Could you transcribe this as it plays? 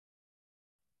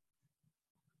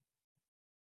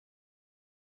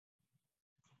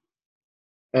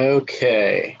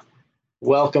Okay.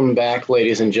 Welcome back,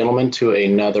 ladies and gentlemen, to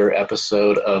another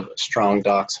episode of Strong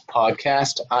Docs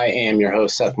Podcast. I am your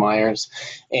host, Seth Myers,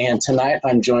 and tonight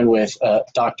I'm joined with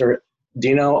Dr.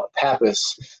 Dino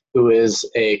Pappas, who is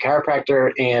a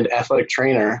chiropractor and athletic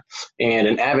trainer and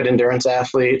an avid endurance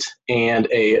athlete and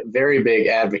a very big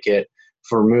advocate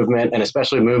for movement, and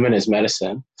especially movement is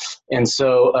medicine. And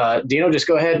so, Dino, just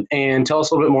go ahead and tell us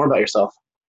a little bit more about yourself.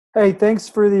 Hey, thanks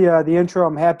for the intro.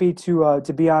 I'm happy to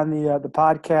be on the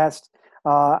podcast.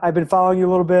 I've been following you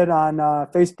a little bit on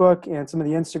Facebook and some of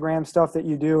the Instagram stuff that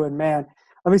you do, and man,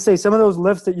 let me say some of those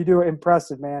lifts that you do are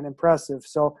impressive, man, impressive.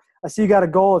 So I see you got a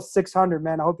goal of 600,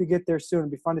 man. I hope you get there soon.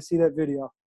 It'd be fun to see that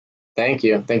video. Thank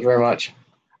you. Thank you very much.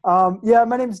 Yeah,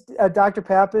 my name is Dr.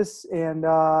 Pappas, and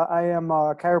I am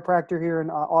a chiropractor here in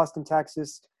Austin,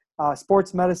 Texas.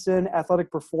 Sports medicine,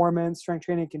 athletic performance, strength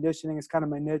training, and conditioning is kind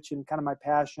of my niche and kind of my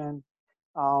passion.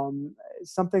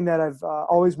 Something that I've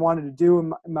always wanted to do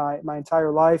in my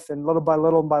entire life, and little by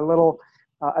little,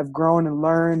 I've grown and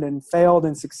learned and failed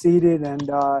and succeeded. And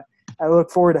I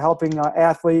look forward to helping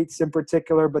athletes in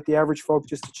particular, but the average folk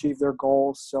just achieve their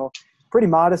goals. So pretty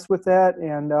modest with that,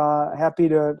 and happy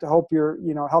to help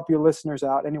help your listeners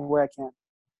out any way I can.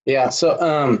 Yeah,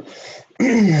 so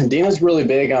Dina's really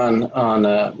big on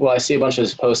well, I see a bunch of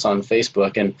his posts on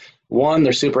Facebook, and one,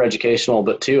 they're super educational,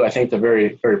 but two, I think they're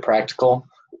very, very practical,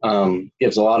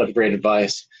 gives a lot of great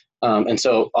advice. And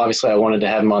so obviously I wanted to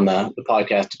have him on the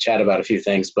podcast to chat about a few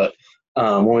things, but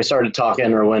when we started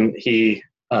talking, or when he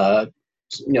told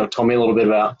me a little bit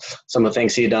about some of the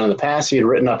things he had done in the past, he had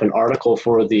written up an article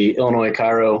for the Illinois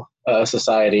Chiro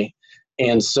Society.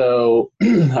 And so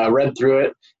I read through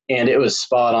it, and it was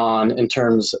spot on in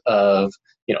terms of,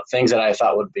 things that I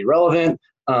thought would be relevant.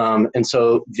 And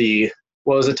so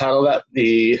what was the title of that?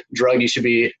 The drug you should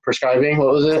be prescribing?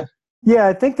 What was it? Yeah,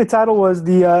 I think the title was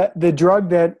the drug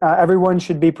that everyone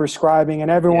should be prescribing, and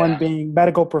everyone being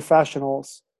medical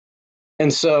professionals.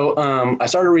 And so I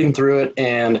started reading through it,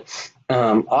 and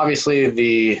obviously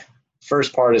the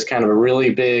first part is kind of a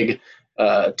really big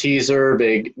teaser,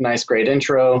 big, nice, great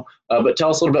intro. But tell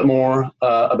us a little bit more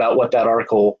about what that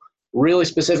article really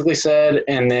specifically said,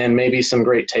 and then maybe some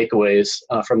great takeaways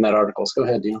from that article. So go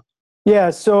ahead, Dino.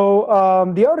 Yeah,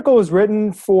 so the article was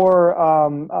written for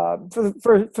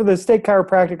the State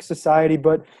Chiropractic Society,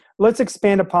 but let's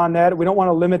expand upon that. We don't want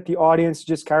to limit the audience to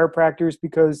just chiropractors,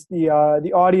 because the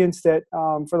audience that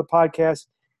for the podcast,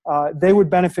 they would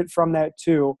benefit from that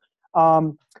too.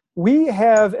 We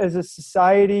have, as a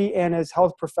society and as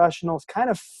health professionals, kind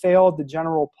of failed the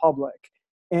general public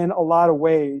in a lot of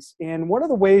ways. And one of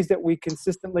the ways that we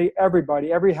consistently, every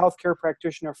healthcare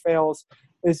practitioner fails,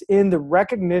 is in the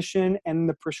recognition and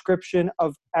the prescription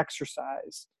of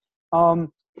exercise.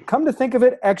 Come to think of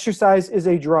it, exercise is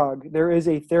a drug. There is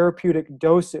a therapeutic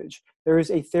dosage. There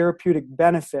is a therapeutic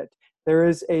benefit. There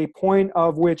is a point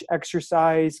of which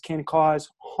exercise can cause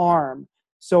harm.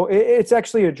 So it's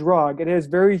actually a drug. It has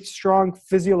very strong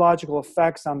physiological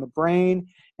effects on the brain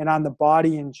and on the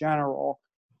body in general.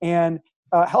 And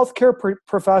healthcare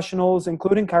professionals,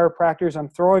 including chiropractors, I'm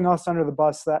throwing us under the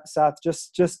bus, Seth,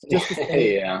 just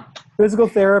Yeah. Physical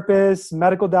therapists,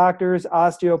 medical doctors,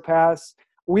 osteopaths,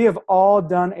 we have all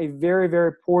done a very,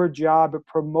 very poor job of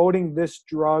promoting this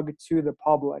drug to the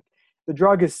public. The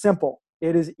drug is simple.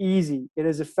 It is easy. It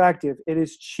is effective. It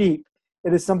is cheap.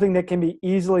 It is something that can be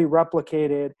easily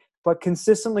replicated, but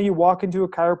consistently you walk into a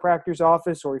chiropractor's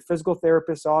office or a physical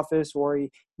therapist's office or a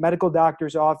medical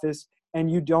doctor's office,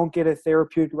 and you don't get a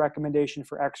therapeutic recommendation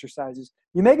for exercises.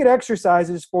 You may get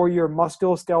exercises for your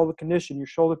musculoskeletal condition, your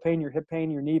shoulder pain, your hip pain,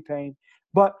 your knee pain.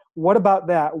 But what about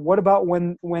that? What about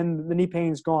when the knee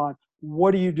pain is gone?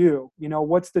 What do?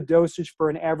 What's the dosage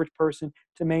for an average person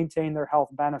to maintain their health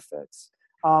benefits?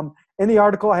 In the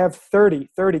article, I have 30,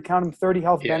 count them, 30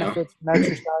 health benefits from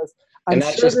exercise. And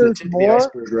that's just the tip of the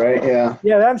iceberg, right? Yeah.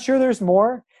 Yeah, I'm sure there's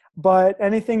more. But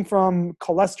anything from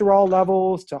cholesterol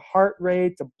levels to heart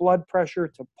rate to blood pressure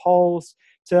to pulse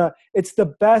it's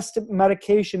the best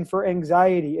medication for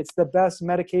anxiety. It's the best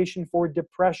medication for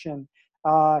depression.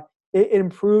 It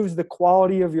improves the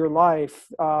quality of your life.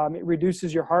 It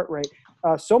reduces your heart rate.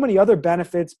 So many other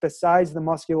benefits besides the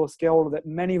musculoskeletal that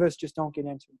many of us just don't get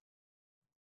into.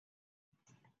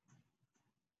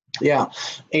 Yeah.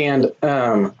 And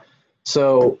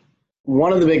so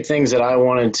one of the big things that I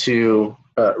wanted to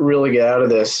really get out of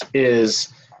this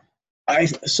is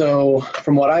so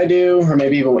from what I do, or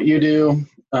maybe even what you do,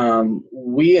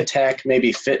 we attack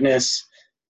maybe fitness,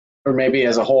 or maybe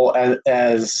as a whole,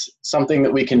 as something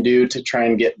that we can do to try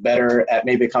and get better at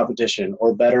maybe a competition,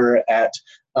 or better at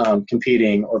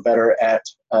competing or better at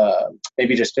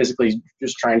maybe just physically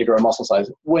just trying to grow muscle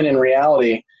size. When in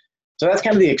reality, so that's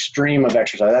kind of the extreme of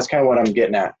exercise. That's kind of what I'm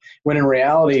getting at. When in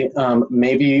reality,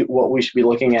 maybe what we should be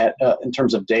looking at in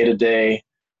terms of day-to-day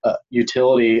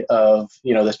utility of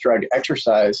this drug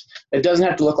exercise, it doesn't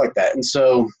have to look like that. And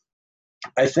so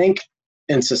I think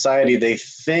in society they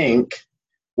think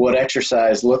what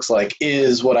exercise looks like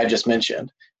is what I just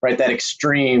mentioned, right? That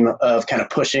extreme of kind of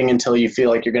pushing until you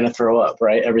feel like you're going to throw up,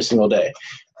 right, every single day.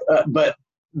 But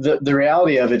the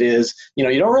reality of it is,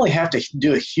 you don't really have to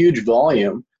do a huge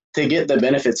volume to get the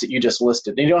benefits that you just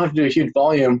listed. You don't have to do a huge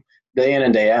volume day in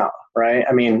and day out, right?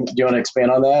 I mean, do you want to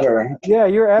expand on that, or? Yeah,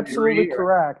 you're absolutely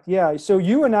correct. Yeah. So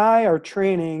you and I are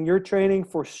training, you're training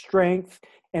for strength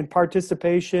and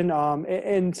participation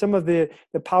in some of the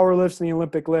power lifts and the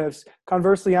Olympic lifts.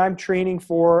 Conversely, I'm training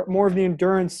for more of the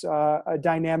endurance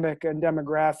dynamic and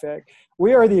demographic.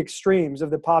 We are the extremes of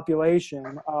the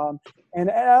population. I'm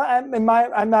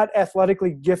not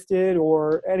athletically gifted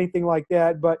or anything like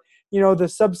that, but the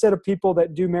subset of people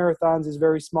that do marathons is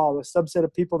very small. The subset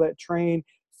of people that train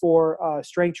for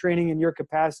strength training in your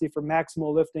capacity for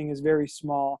maximal lifting is very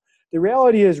small. The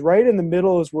reality is right in the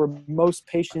middle is where most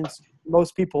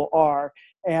people are.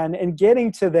 And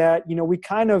getting to that, we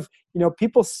kind of,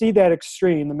 people see that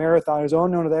extreme, the marathoners, oh,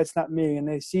 no, that's not me. And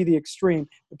they see the extreme,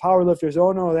 the power lifters,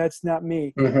 oh, no, that's not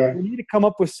me. Mm-hmm. We need to come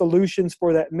up with solutions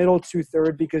for that middle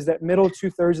 2/3, because that middle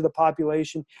 2/3 of the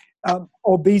population,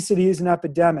 obesity is an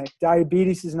epidemic,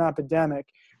 diabetes is an epidemic,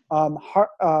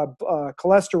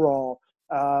 cholesterol,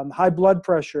 high blood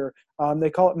pressure, they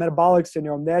call it metabolic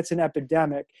syndrome, that's an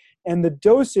epidemic. And the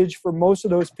dosage for most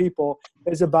of those people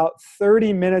is about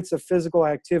 30 minutes of physical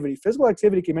activity. Physical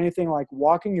activity can be anything like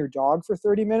walking your dog for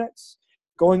 30 minutes,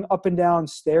 going up and down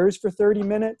stairs for 30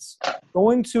 minutes,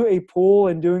 going to a pool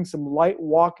and doing some light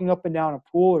walking up and down a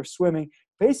pool or swimming,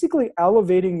 basically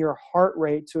elevating your heart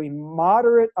rate to a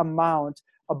moderate amount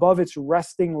above its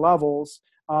resting levels.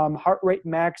 Heart rate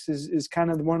max is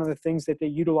kind of one of the things that they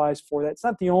utilize for that. It's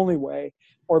not the only way,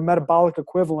 or metabolic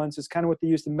equivalence is kind of what they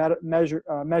use to measure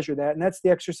that. And that's the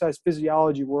exercise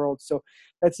physiology world. So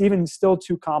that's even still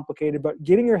too complicated, but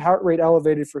getting your heart rate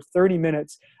elevated for 30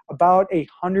 minutes, about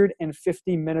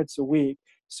 150 minutes a week.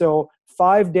 So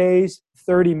 5 days,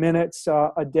 30 minutes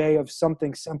a day of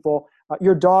something simple.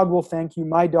 Your dog will thank you.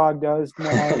 My dog does.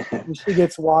 When she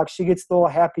gets walked, she gets the little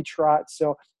happy trot.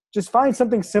 So just find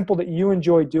something simple that you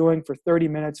enjoy doing for 30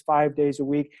 minutes, 5 days a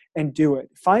week, and do it.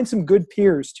 Find some good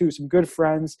peers, too, some good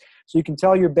friends, so you can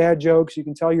tell your bad jokes, you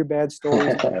can tell your bad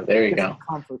stories. There you go.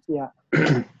 Comfort, yeah.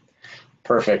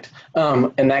 Perfect.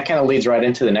 And that kind of leads right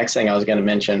into the next thing I was going to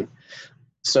mention.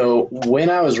 So when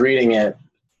I was reading it,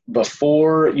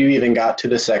 before you even got to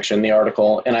the section, the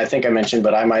article, and I think I mentioned,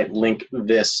 but I might link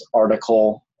this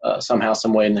article somehow,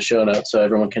 some way in the show notes so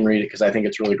everyone can read it, because I think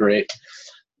it's really great.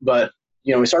 But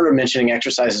we started mentioning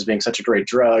exercise as being such a great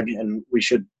drug, and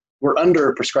we're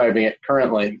under prescribing it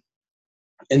currently.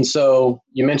 And so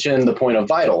you mentioned the point of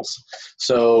vitals.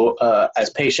 So as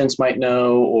patients might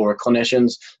know, or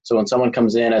clinicians, so when someone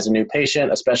comes in as a new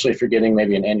patient, especially if you're getting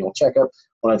maybe an annual checkup,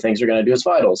 one of the things you're going to do is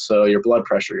vitals. So your blood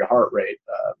pressure, your heart rate,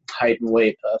 height and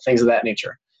weight, things of that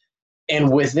nature.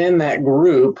 And within that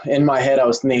group, in my head, I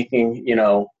was thinking,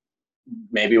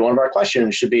 maybe one of our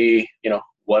questions should be,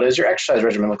 what does your exercise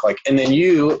regimen look like? And then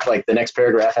you, like the next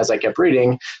paragraph, as I kept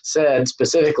reading, said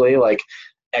specifically, like,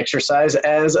 exercise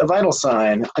as a vital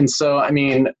sign. And so, I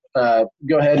mean,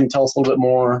 go ahead and tell us a little bit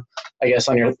more, I guess,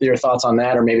 on your thoughts on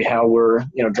that, or maybe how we're,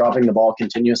 dropping the ball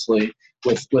continuously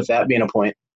with that being a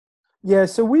point. Yeah,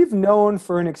 so we've known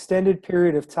for an extended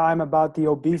period of time about the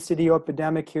obesity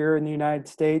epidemic here in the United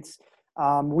States.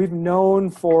 We've known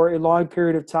for a long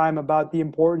period of time about the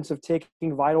importance of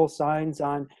taking vital signs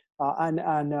on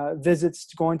visits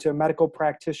to going to medical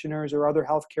practitioners or other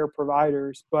healthcare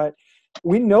providers. But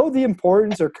we know the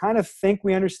importance, or kind of think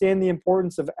we understand the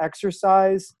importance of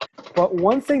exercise. But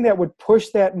one thing that would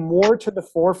push that more to the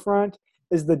forefront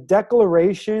is the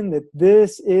declaration that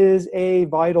this is a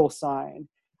vital sign.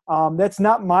 That's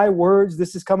not my words.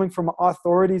 This is coming from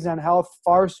authorities on health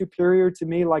far superior to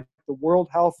me, like the World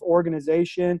Health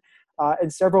Organization,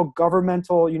 and several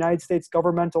United States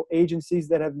governmental agencies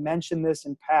that have mentioned this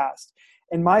in past.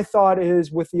 And my thought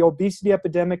is, with the obesity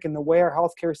epidemic and the way our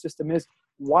healthcare system is,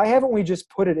 why haven't we just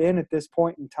put it in at this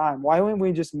point in time? Why haven't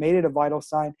we just made it a vital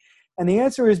sign? And the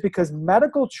answer is because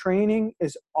medical training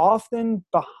is often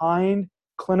behind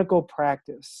clinical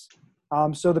practice.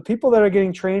 So the people that are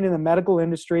getting trained in the medical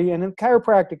industry and in the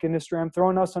chiropractic industry, I'm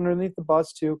throwing us underneath the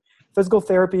bus too, physical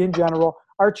therapy in general,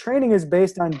 our training is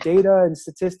based on data and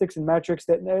statistics and metrics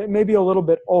that may be a little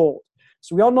bit old.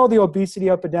 So we all know the obesity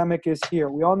epidemic is here.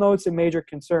 We all know it's a major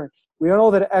concern. We all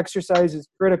know that exercise is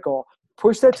critical.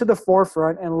 Push that to the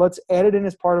forefront and let's add it in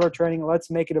as part of our training.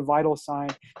 Let's make it a vital sign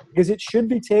because it should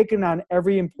be taken on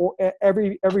every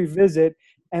visit.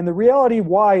 And the reality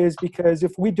why is because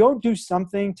if we don't do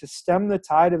something to stem the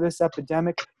tide of this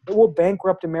epidemic, it will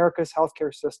bankrupt America's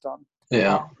healthcare system.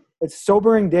 Yeah. It's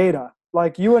sobering data.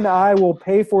 Like you and I will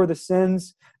pay for the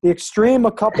sins. The extreme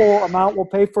a couple amount will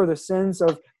pay for the sins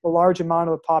of a large amount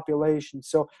of the population.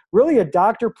 So really a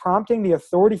doctor prompting, the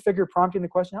authority figure prompting the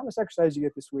question, how much exercise did you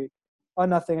get this week? Oh,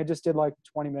 nothing. I just did like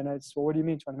 20 minutes. Well, what do you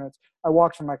mean 20 minutes? I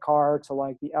walked from my car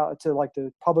to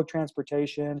the public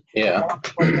transportation. Yeah.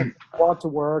 Walked to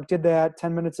work, did that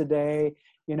 10 minutes a day.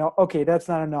 Okay, that's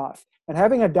not enough. And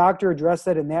having a doctor address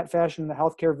that in that fashion in the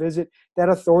healthcare visit, that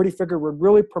authority figure would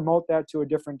really promote that to a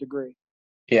different degree.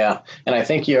 Yeah. And I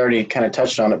think you already kind of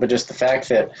touched on it, but just the fact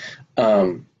that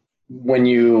when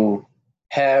you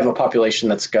have a population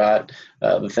that's got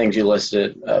the things you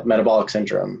listed, metabolic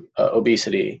syndrome,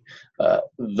 obesity,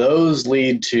 those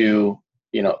lead to,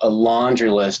 a laundry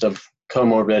list of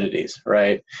comorbidities,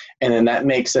 right? And then that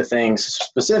makes the things,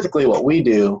 specifically what we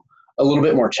do, a little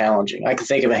bit more challenging. I can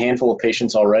think of a handful of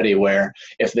patients already where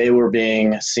if they were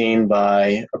being seen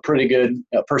by a pretty good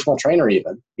personal trainer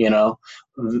even,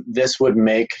 this would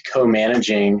make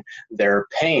co-managing their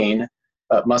pain,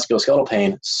 musculoskeletal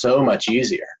pain, so much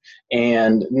easier.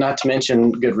 And not to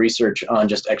mention good research on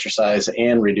just exercise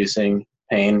and reducing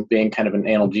pain being kind of an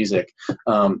analgesic.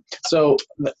 So,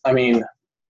 I mean,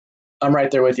 I'm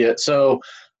right there with you. So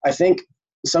I think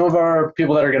some of our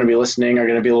people that are going to be listening are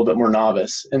going to be a little bit more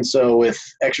novice. And so with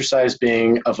exercise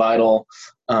being a vital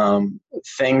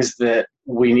things that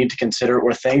we need to consider,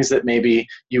 or things that maybe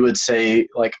you would say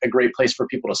like a great place for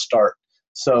people to start.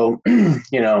 So,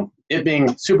 it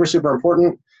being super, super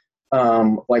important,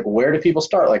 like where do people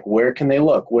start? Like where can they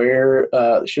look? Where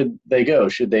should they go?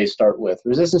 Should they start with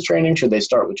resistance training? Should they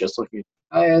start with just looking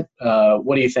at diet?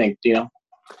 What do you think, Dino?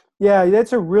 Yeah,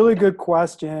 that's a really good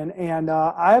question. And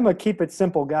I'm a keep it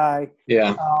simple guy.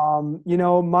 Yeah.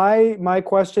 My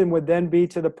question would then be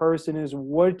to the person is,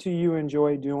 what do you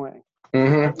enjoy doing?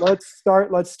 Mm-hmm. Let's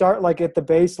start like at the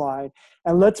baseline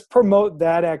and let's promote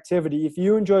that activity. If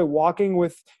you enjoy walking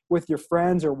with your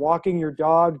friends or walking your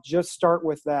dog, just start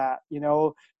with that,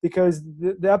 because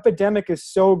the epidemic is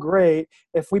so great.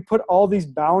 If we put all these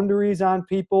boundaries on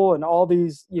people and all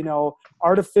these,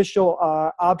 artificial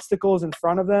obstacles in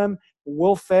front of them,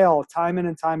 we'll fail time in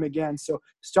and time again. So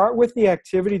start with the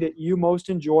activity that you most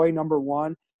enjoy, number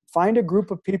one. Find a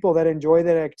group of people that enjoy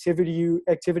that activity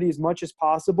as much as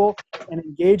possible and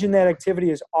engage in that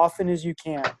activity as often as you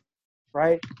can,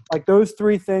 right? Like those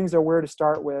three things are where to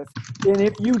start with. And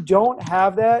if you don't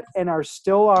have that and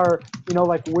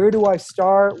like, where do I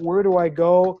start? Where do I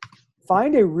go?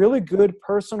 Find a really good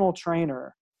personal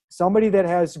trainer, somebody that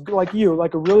has, like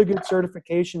a really good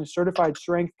certification, a certified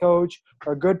strength coach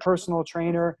or a good personal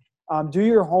trainer. Do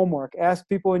your homework. Ask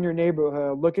people in your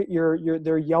neighborhood. Look at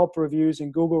their Yelp reviews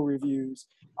and Google reviews.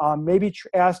 Maybe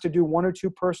ask to do 1 or 2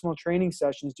 personal training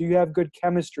sessions. Do you have good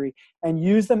chemistry? And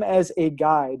use them as a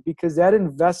guide, because that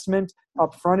investment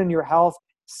up front in your health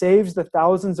saves the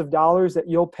thousands of dollars that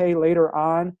you'll pay later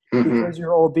on because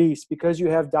you're obese, because you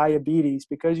have diabetes,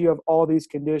 because you have all these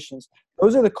conditions.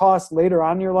 Those are the costs later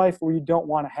on in your life where you don't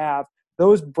want to have.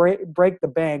 Those break the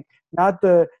bank, not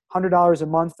the $100 a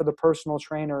month for the personal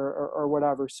trainer or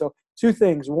whatever. So 2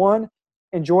 things. 1,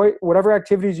 enjoy whatever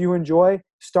activities you enjoy.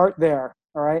 Start there.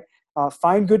 All right.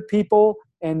 Find good people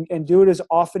and do it as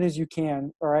often as you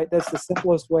can. All right. That's the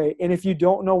simplest way. And if you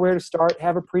don't know where to start,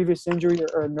 have a previous injury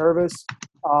or nervous,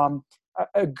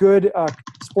 a good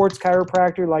sports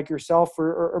chiropractor like yourself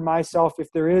or myself,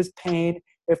 if there is pain,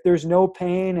 if there's no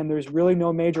pain and there's really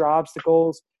no major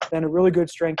obstacles, then a really good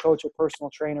strength coach or personal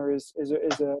trainer is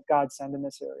a godsend in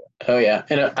this area. Oh, yeah.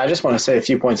 And I just want to say a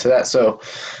few points to that. So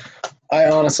I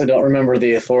honestly don't remember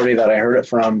the authority that I heard it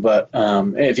from, but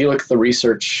if you look at the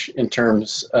research in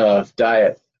terms of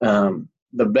diet,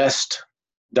 the best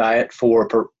diet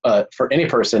for any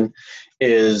person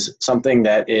is something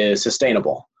that is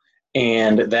sustainable.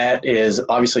 And that is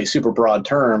obviously a super broad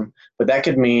term, but that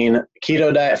could mean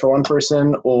keto diet for one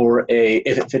person or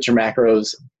if it fits your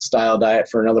macros style diet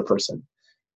for another person.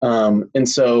 And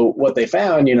so what they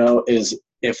found, is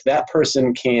if that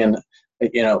person can,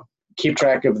 keep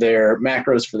track of their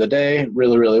macros for the day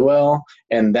really, really well,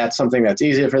 and that's something that's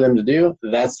easy for them to do,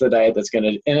 that's the diet that's going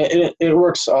to, and it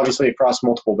works obviously across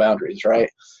multiple boundaries, right?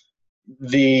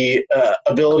 The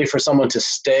ability for someone to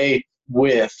stay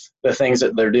with the things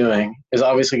that they're doing is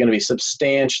obviously going to be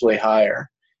substantially higher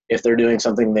if they're doing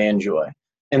something they enjoy.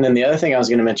 And then the other thing I was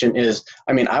going to mention is,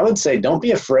 I mean, I would say don't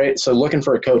be afraid. So looking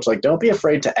for a coach, like don't be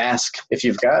afraid to ask if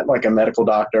you've got like a medical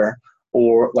doctor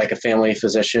or like a family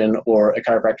physician or a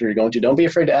chiropractor you're going to, don't be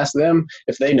afraid to ask them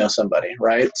if they know somebody,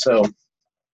 right? So,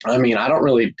 I mean, I don't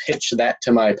really pitch that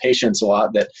to my patients a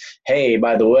lot that, hey,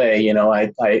 by the way, you know,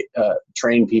 I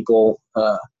train people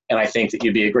and I think that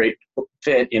you'd be a great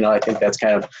fit. You know, I think that's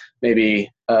kind of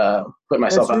maybe put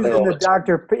myself out there a little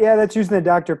bit. That's using the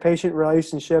doctor-patient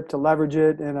relationship to leverage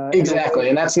it Exactly.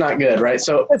 And that's not good, right?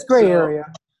 So that's gray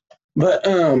area. But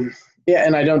yeah,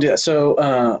 and I don't do that.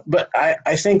 So, but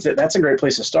I think that that's a great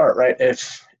place to start, right?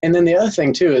 And then the other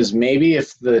thing too is maybe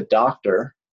if the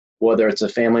doctor, whether it's a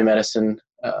family medicine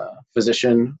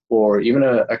physician or even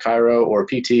a chiro or a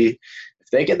PT, if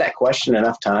they get that question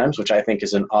enough times, which I think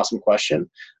is an awesome question,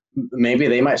 maybe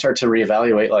they might start to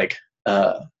reevaluate like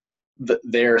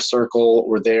their circle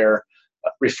or their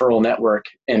referral network,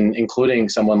 and including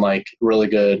someone like really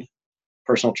good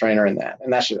personal trainer in that.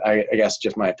 And that's just, I guess,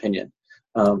 just my opinion.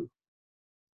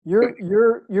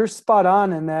 You're spot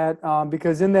on in that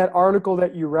because in that article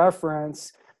that you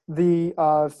reference, the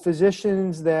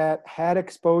physicians that had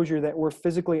exposure, that were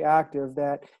physically active,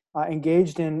 that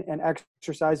engaged in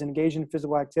exercise, engaged in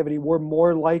physical activity, were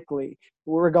more likely,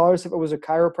 regardless if it was a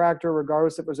chiropractor,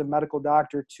 regardless if it was a medical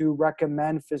doctor, to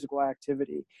recommend physical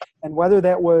activity. And whether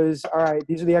that was, all right,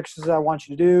 these are the exercises I want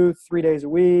you to do 3 days a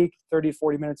week, 30 to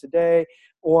 40 minutes a day,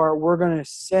 or we're going to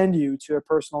send you to a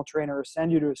personal trainer or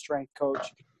send you to a strength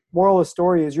coach. Moral of the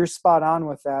story is you're spot on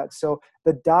with that. So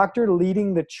the doctor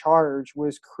leading the charge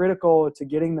was critical to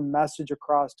getting the message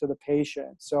across to the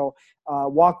patient. So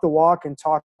walk the walk and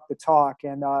talk the talk.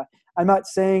 And I'm not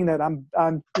saying that I'm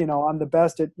the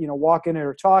best at, walking it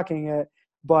or talking it,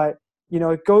 but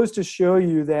it goes to show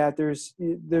you that there's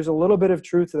a little bit of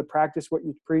truth to the practice what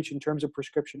you preach in terms of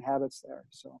prescription habits there.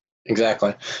 So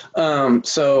exactly.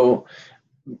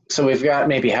 So we've got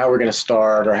maybe how we're going to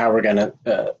start, or how we're going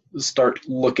to start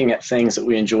looking at things that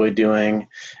we enjoy doing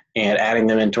and adding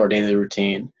them into our daily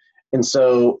routine. And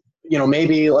so,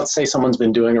 maybe let's say someone's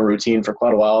been doing a routine for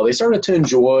quite a while. They started to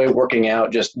enjoy working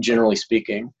out, just generally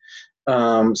speaking.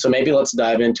 So maybe let's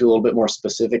dive into a little bit more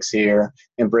specifics here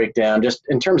and break down just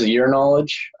in terms of your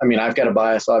knowledge. I mean, I've got a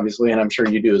bias, obviously, and I'm sure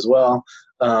you do as well.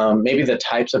 Maybe the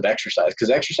types of exercise,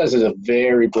 because exercise is a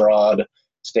very broad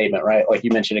statement, right? Like you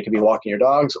mentioned, it could be walking your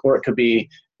dogs, or it could be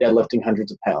deadlifting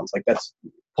hundreds of pounds. Like that's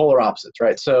polar opposites,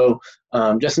 right? So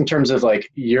just in terms of like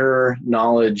your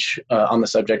knowledge on the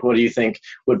subject, what do you think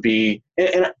would be,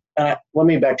 and let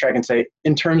me backtrack and say,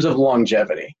 in terms of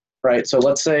longevity, right? So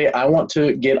let's say I want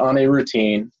to get on a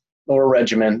routine or a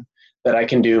regimen that I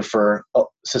can do for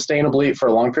sustainably for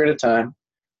a long period of time,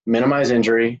 minimize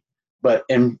injury, but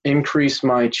increase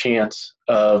my chance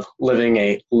of living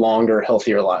a longer,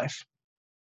 healthier life.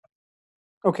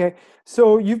 Okay,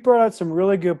 so you've brought out some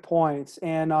really good points,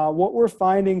 and what we're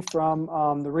finding from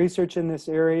the research in this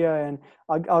area, and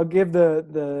I'll give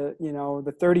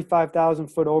the 35,000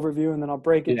 foot overview, and then I'll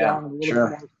break it down a little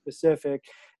bit more specific,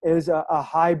 is a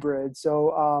hybrid.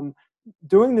 So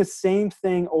doing the same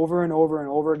thing over and over and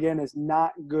over again is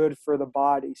not good for the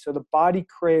body. So the body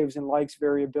craves and likes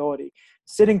variability.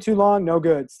 Sitting too long, no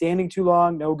good. Standing too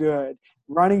long, no good.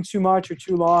 Running too much or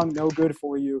too long, no good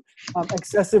for you.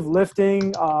 Excessive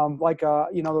lifting,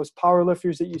 those power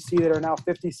lifters that you see that are now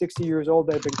 50, 60 years old,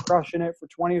 they've been crushing it for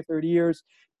 20 or 30 years,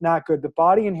 not good. The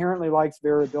body inherently likes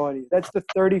variability. That's the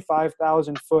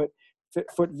 35,000 foot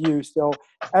view. So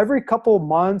every couple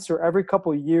months or every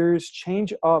couple years,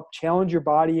 challenge your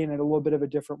body in a little bit of a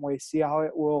different way, see how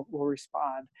it will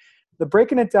respond. The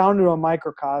breaking it down to a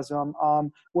microcosm,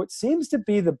 what seems to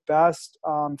be the best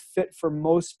fit for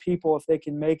most people, if they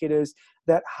can make it, is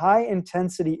that high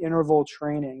intensity interval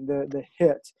training, the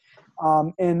HIIT.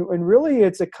 And really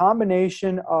it's a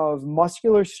combination of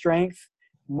muscular strength,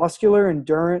 muscular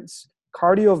endurance,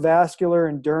 cardiovascular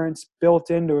endurance built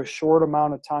into a short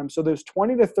amount of time. So there's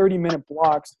 20 to 30 minute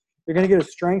blocks. You're going to get a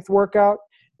strength workout.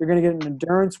 You're going to get an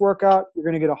endurance workout. You're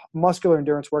going to get a muscular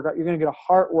endurance workout. You're going to get a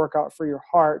heart workout for your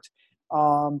heart.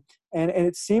 And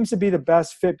it seems to be the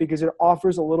best fit because it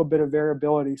offers a little bit of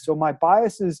variability. So my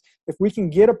bias is if we can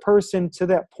get a person to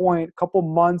that point, a couple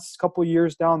months, couple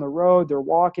years down the road, they're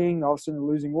walking, all of a sudden they're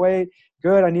losing weight.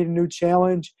 Good, I need a new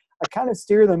challenge. I kind of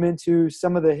steer them into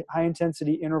some of the high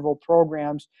intensity interval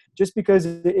programs just because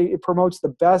it promotes the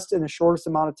best in the shortest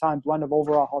amount of time blend of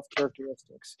overall health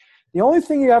characteristics. The only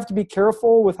thing you have to be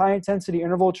careful with high intensity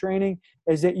interval training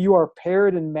is that you are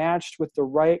paired and matched with the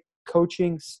right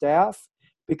coaching staff,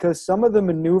 because some of the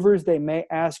maneuvers they may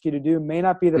ask you to do may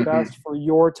not be the best for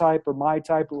your type or my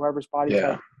type or whoever's body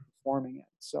type is performing it.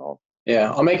 So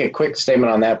Yeah, I'll make a quick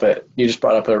statement on that, but you just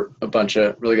brought up a bunch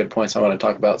of really good points I want to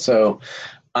talk about. So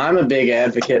I'm a big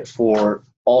advocate for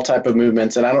all type of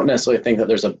movements, and I don't necessarily think that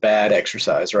there's a bad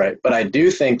exercise, right? But I do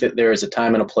think that there is a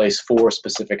time and a place for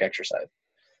specific exercise.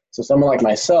 So someone like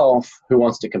myself who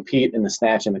wants to compete in the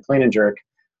snatch and the clean and jerk,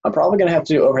 I'm probably going to have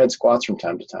to do overhead squats from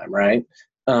time to time, right?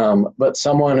 But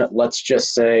someone, let's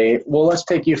just say, well, let's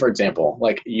take you for example.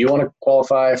 Like you want to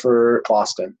qualify for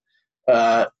Boston.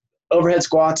 Uh, Overhead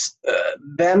squats,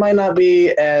 that might not be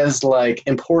as like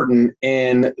important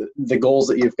in the goals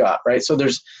that you've got, right? So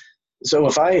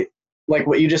if I, like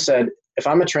what you just said, if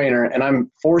I'm a trainer and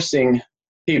I'm forcing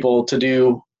people to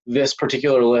do this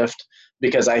particular lift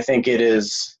because I think it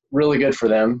is really good for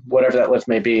them, whatever that lift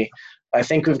may be, I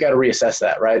think we've got to reassess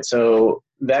that, right? So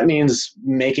that means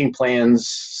making plans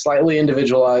slightly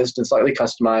individualized and slightly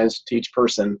customized to each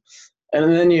person.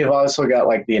 And then you've also got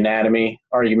like the anatomy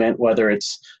argument, whether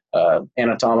it's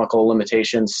anatomical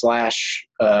limitations slash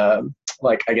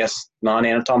like I guess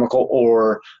non-anatomical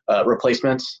or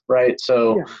replacements, right?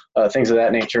 So Yeah. things of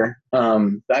that nature.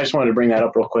 I just wanted to bring that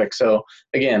up real quick. So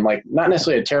again, like not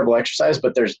necessarily a terrible exercise,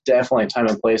 but there's definitely a time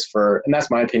and place for, and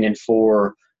that's my opinion,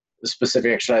 for the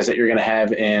specific exercise that you're going to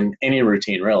have in any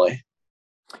routine, really.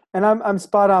 And I'm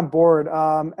spot on board.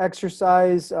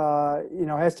 Exercise,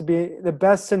 has to be the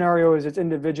best scenario is it's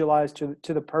individualized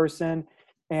to the person,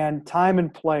 and time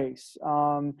and place.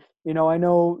 I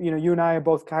know you and I are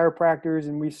both chiropractors,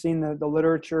 and we've seen the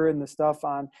literature and the stuff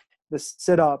on the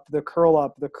sit up, the curl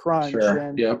up, the crunch, Sure.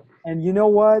 and Yep. and you know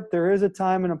what? There is a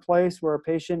time and a place where a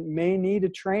patient may need to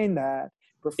train that,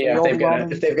 but for Yeah, the if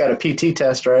overwhelming. they've got a PT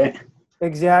test, right?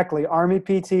 Exactly. Army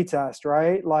PT test,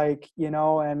 right?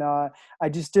 And I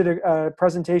just did a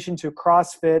presentation to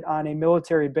CrossFit on a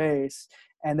military base.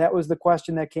 And that was the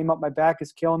question that came up. My back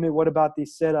is killing me. What about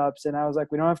these sit-ups? And I was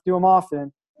like, we don't have to do them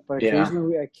often, but Yeah.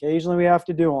 occasionally we have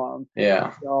to do them.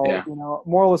 Yeah. So, Yeah.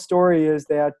 moral of the story is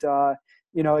that,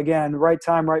 again, right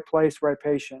time, right place, right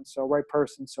patient. So right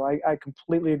person. So I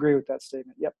completely agree with that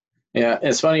statement. Yep. Yeah,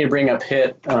 it's funny you bring up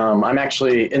HIT. I'm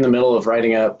actually in the middle of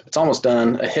writing up, it's almost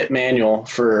done, a HIT manual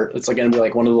for, it's like going to be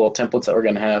like one of the little templates that we're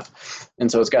going to have.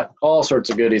 And so it's got all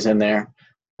sorts of goodies in there,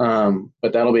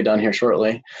 but that'll be done here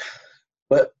shortly.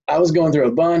 But I was going through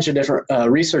a bunch of different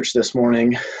research this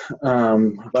morning, a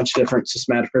bunch of different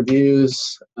systematic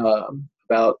reviews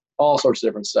about all sorts of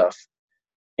different stuff.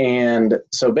 And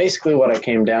so basically what I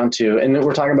came down to, and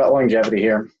we're talking about longevity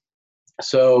here.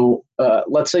 So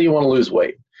let's say you want to lose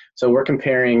weight. So we're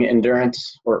comparing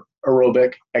endurance or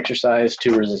aerobic exercise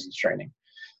to resistance training.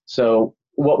 So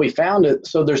what we found is,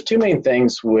 so there's two main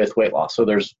things with weight loss. So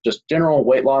there's just general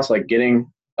weight loss, like getting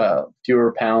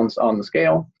fewer pounds on the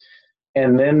scale.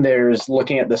 And then there's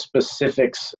looking at the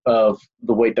specifics of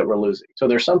the weight that we're losing. So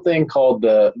there's something called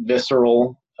the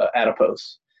visceral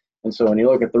adipose. And so when you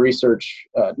look at the research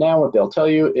now, what they'll tell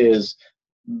you is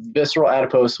visceral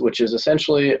adipose, which is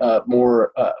essentially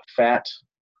more fat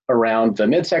around the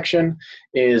midsection,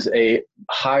 is a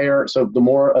higher, so the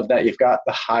more of that you've got,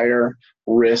 the higher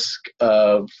risk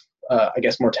of, I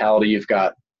guess, mortality you've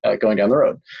got going down the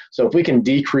road. So if we can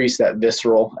decrease that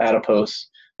visceral adipose,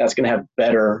 that's going to have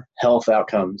better health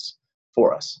outcomes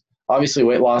for us. Obviously,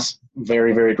 weight loss,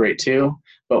 very, very great too.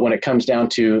 But when it comes down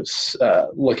to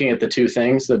looking at the two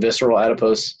things, the visceral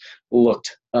adipose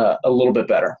looked a little bit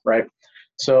better, right?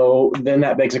 So then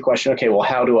that begs the question, okay, well,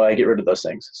 how do I get rid of those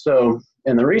things? So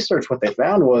in the research, what they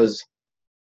found was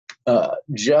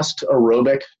just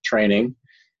aerobic training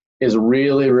is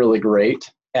really, really great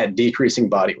at decreasing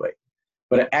body weight.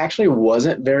 But it actually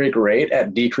wasn't very great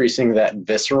at decreasing that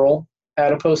visceral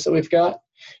adipose that we've got.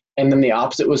 And then the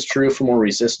opposite was true for more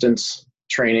resistance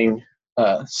training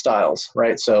styles,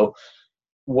 right? So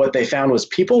what they found was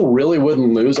people really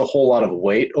wouldn't lose a whole lot of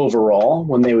weight overall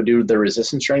when they would do the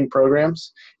resistance training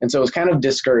programs. And so it was kind of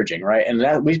discouraging, right? And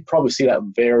that we probably see that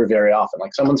very, very often.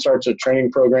 Like someone starts a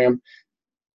training program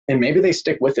and maybe they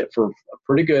stick with it for a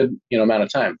pretty good amount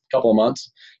of time, a couple of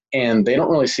months, and they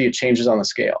don't really see changes on the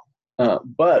scale.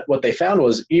 But what they found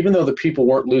was even though the people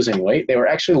weren't losing weight, they were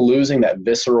actually losing that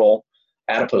visceral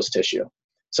adipose tissue.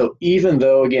 So even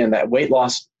though, again, that weight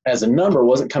loss as a number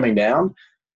wasn't coming down,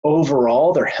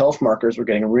 overall, their health markers were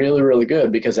getting really, really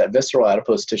good because that visceral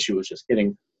adipose tissue was just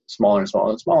getting smaller and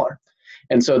smaller and smaller.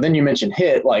 And so then you mentioned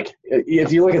HIT, like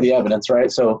if you look at the evidence,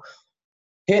 right? So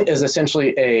HIT is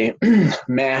essentially a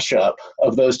mashup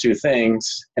of those two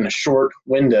things in a short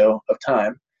window of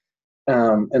time.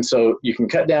 And so you can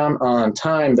cut down on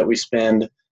time that we spend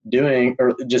doing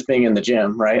or just being in the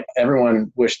gym, right?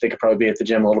 Everyone wished they could probably be at the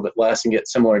gym a little bit less and get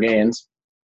similar gains.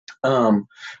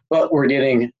 But we're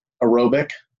getting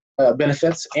aerobic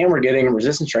benefits, and we're getting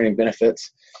resistance training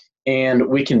benefits. And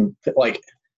we can, like,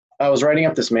 I was writing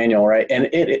up this manual, right? And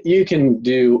you can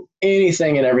do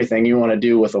anything and everything you want to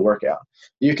do with a workout.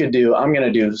 You could do, I'm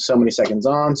going to do so many seconds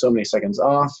on, so many seconds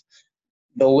off.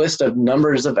 The list of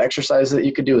numbers of exercises that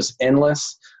you could do is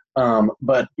endless.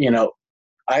 But,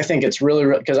 I think it's really,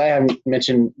 because I haven't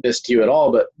mentioned this to you at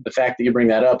all, but the fact that you bring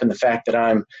that up and the fact that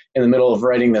I'm in the middle of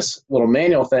writing this little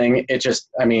manual thing, it just,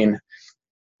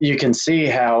 you can see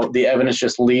how the evidence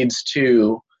just leads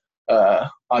to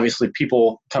obviously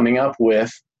people coming up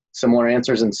with similar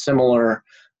answers and similar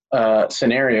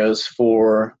scenarios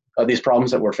for these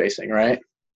problems that we're facing, right?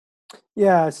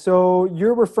 Yeah, so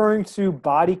you're referring to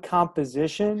body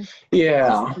composition,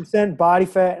 Yeah. percent body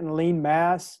fat and lean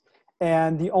mass.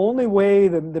 And the only way,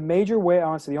 the major way,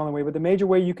 honestly, the only way, but the major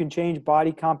way you can change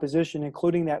body composition,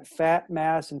 including that fat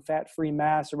mass and fat-free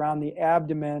mass around the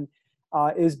abdomen,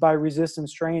 is by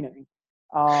resistance training.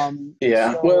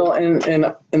 Yeah. Well,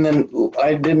 and then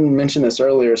I didn't mention this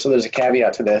earlier, so there's a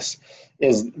caveat to this,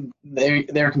 is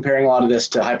they're comparing a lot of this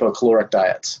to hypocaloric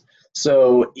diets.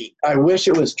 So I wish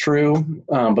it was true,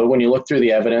 but when you look through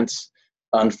the evidence,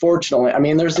 unfortunately,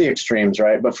 there's the extremes,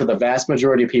 right? But for the vast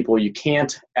majority of people, you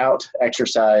can't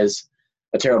out-exercise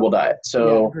a terrible diet.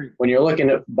 So when you're looking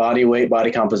at body weight,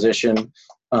 body composition,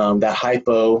 that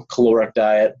hypocaloric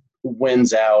diet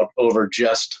wins out over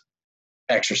just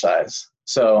exercise.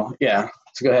 So, yeah,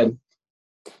 so go ahead.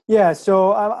 Yeah,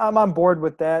 so I'm on board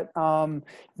with that.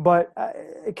 But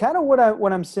kind of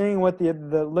what I'm seeing with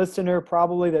the listener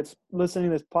probably that's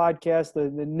listening to this podcast, the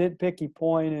nitpicky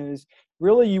point is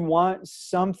really you want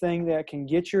something that can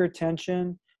get your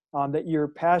attention, that you're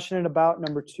passionate about.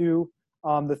 Number two,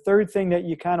 the third thing that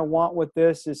you kind of want with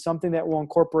this is something that will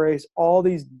incorporate all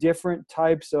these different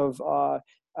types of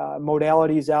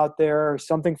modalities out there,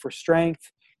 something for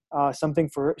strength, something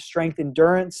for strength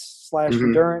endurance /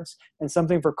 endurance, and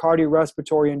something for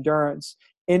cardiorespiratory endurance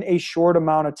in a short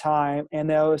amount of time. And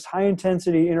those high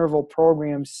intensity interval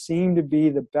programs seem to be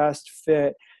the best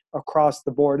fit across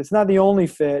the board. It's not the only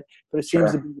fit, but it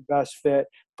seems to be the best fit.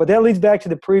 But that leads back to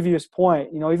the previous point,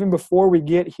 even before we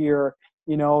get here,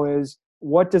 is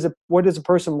what does a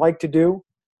person like to do?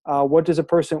 What does a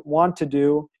person want to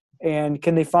do? And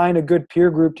can they find a good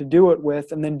peer group to do it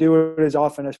with, and then do it as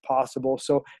often as possible?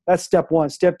 So that's step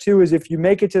one. Step two is if you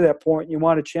make it to that point, you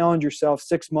want to challenge yourself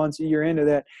 6 months, a year into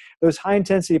that, those high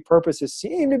intensity purposes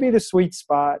seem to be the sweet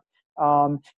spot.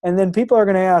 And then people are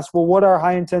going to ask, well, what are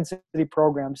high intensity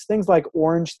programs? Things like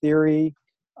Orange Theory,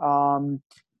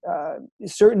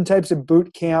 certain types of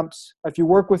boot camps. If you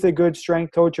work with a good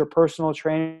strength coach or personal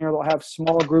trainer, they'll have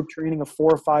small group training of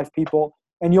 4 or 5 people.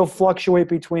 And you'll fluctuate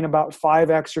between about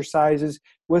 5 exercises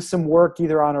with some work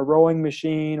either on a rowing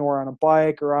machine or on a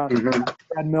bike or on a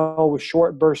treadmill with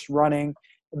short burst running.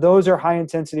 Those are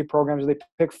high-intensity programs. They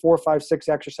pick 4, 5, 6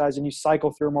 exercises, and you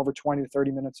cycle through them over 20 to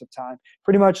 30 minutes of time.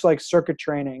 Pretty much like circuit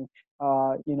training.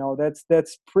 For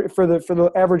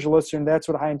the average listener, that's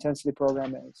what a high-intensity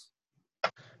program is.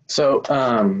 So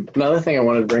another thing I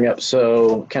wanted to bring up,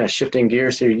 so kind of shifting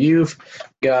gears here, you've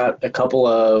got a couple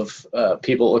of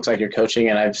people it looks like you're coaching,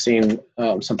 and I've seen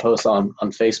some posts on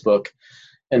Facebook.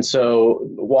 And so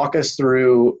walk us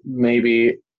through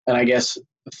maybe, and I guess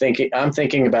I'm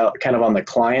thinking about kind of on the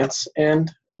client's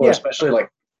end, or especially like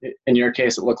in your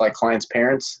case, it looked like clients'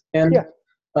 parents' end.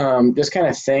 Just kind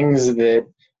of things that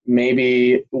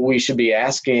maybe we should be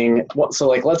asking. So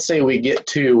like, let's say we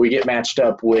get matched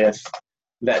up with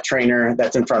that trainer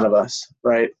that's in front of us,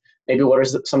 right? Maybe what are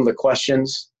some of the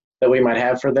questions that we might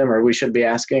have for them or we should be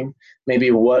asking? Maybe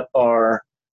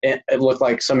it looked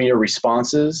like some of your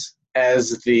responses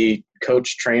as the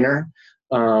coach trainer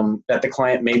that the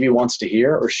client maybe wants to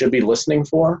hear or should be listening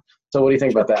for. So what do you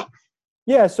think about that?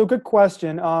 Yeah, so good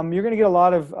question. You're going to get a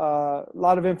lot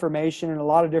of information and a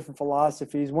lot of different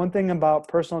philosophies. One thing about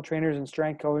personal trainers and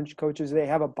strength coaches, they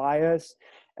have a bias.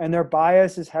 And their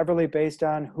bias is heavily based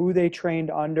on who they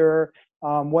trained under,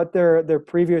 what their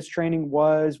previous training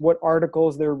was, what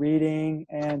articles they're reading,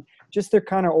 and just their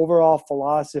kind of overall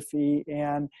philosophy.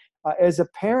 And as a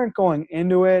parent going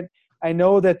into it, I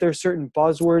know that there's certain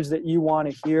buzzwords that you want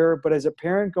to hear, but as a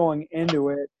parent going into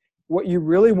it, what you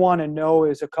really want to know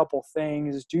is a couple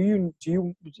things. Do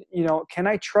you can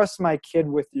I trust my kid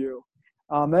with you?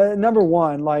 Number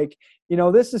one,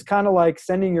 this is kind of like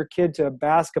sending your kid to a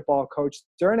basketball coach.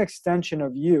 They're an extension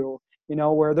of you,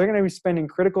 where they're going to be spending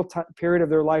critical period of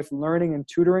their life learning and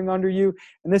tutoring under you.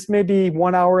 And this may be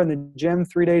 1 hour in the gym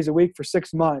 3 days a week for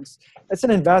 6 months. That's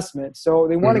an investment. So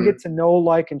they want to get to know,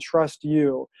 like, and trust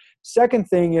you. Second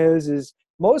thing is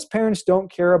most parents don't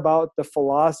care about the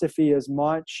philosophy as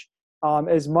much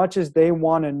as much as they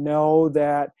want to know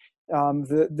that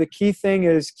the key thing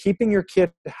is keeping your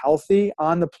kid healthy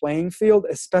on the playing field,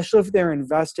 especially if they're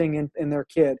investing in their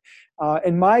kid.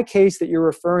 In my case that you're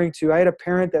referring to, I had a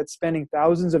parent that's spending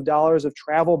thousands of dollars of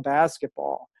travel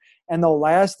basketball. And the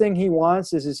last thing he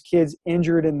wants is his kids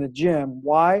injured in the gym.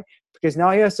 Why? Because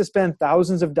now he has to spend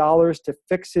thousands of dollars to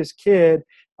fix his kid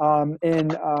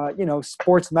in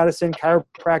sports medicine,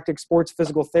 chiropractic, sports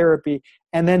physical therapy,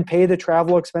 and then pay the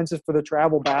travel expenses for the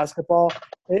travel basketball.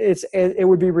 It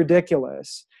would be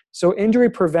ridiculous. So injury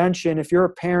prevention, if you're a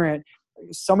parent,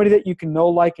 somebody that you can know,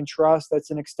 like, and trust, that's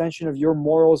an extension of your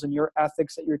morals and your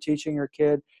ethics that you're teaching your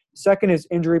kid. Second is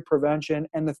injury prevention.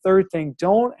 And the third thing,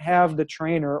 don't have the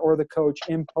trainer or the coach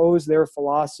impose their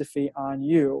philosophy on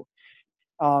you.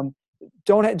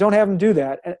 Don't have them do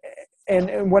that.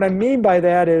 And what I mean by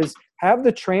that is have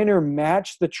the trainer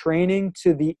match the training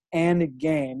to the end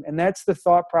game. And that's the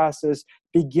thought process.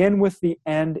 Begin with the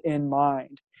end in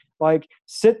mind. Like,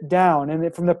 sit down,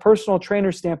 and from the personal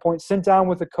trainer standpoint, sit down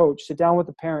with the coach, sit down with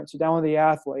the parent, sit down with the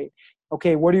athlete.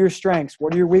 Okay, what are your strengths?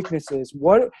 What are your weaknesses?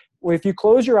 If you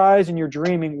close your eyes and you're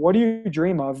dreaming, what do you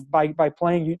dream of by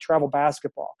playing youth travel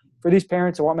basketball? For these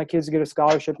parents, I want my kids to get a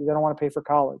scholarship because I don't want to pay for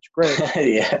college. Great.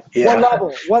 Yeah.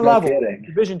 What level? Kidding.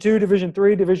 Division II, Division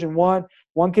III, Division I.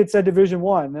 One kid said Division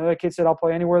I. Another kid said, I'll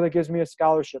play anywhere that gives me a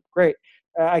scholarship. Great.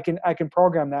 I can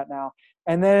program that now.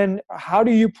 And then how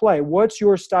do you play? What's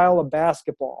your style of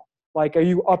basketball? Like, are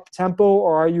you up-tempo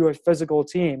or are you a physical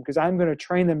team? Because I'm going to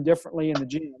train them differently in the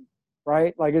gym,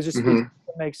 right? Like,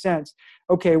 it makes sense.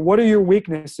 Okay, what are your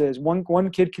weaknesses?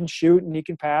 One kid can shoot and he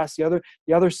can pass. The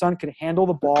other son can handle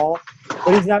the ball,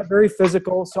 but he's not very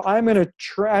physical. So I'm going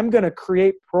to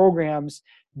create programs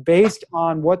based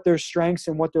on what their strengths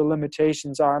and what their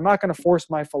limitations are. I'm not going to force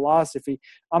my philosophy.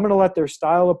 I'm going to let their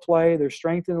style of play, their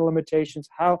strengths and limitations,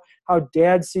 how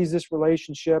dad sees this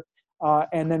relationship,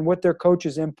 and then what their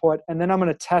coach's input, and then I'm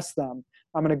going to test them.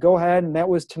 I'm going to go ahead, and that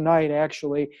was tonight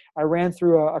actually. I ran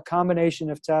through a combination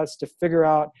of tests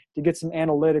to get some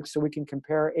analytics so we can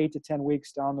compare 8 to 10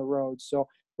 weeks down the road. So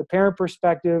the parent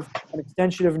perspective, an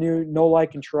extension of know,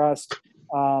 like, and trust,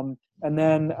 and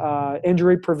then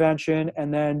injury prevention,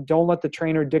 and then don't let the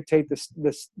trainer dictate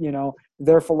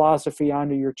their philosophy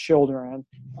onto your children.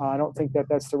 I don't think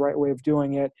that's the right way of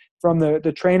doing it. From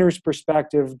the trainer's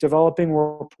perspective, developing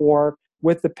rapport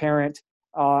with the parent,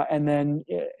 and then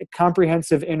a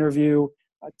comprehensive interview,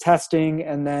 testing,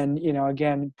 and then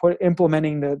again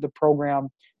implementing the program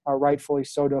rightfully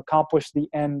so to accomplish the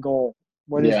end goal.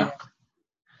 What is it?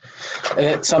 And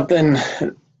it's something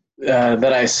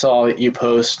that I saw you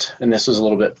post, and this was a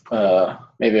little bit,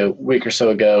 maybe a week or so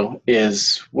ago,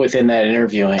 is within that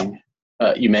interviewing,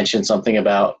 you mentioned something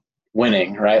about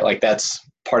winning, right? Like, that's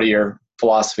part of your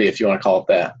philosophy, if you want to call it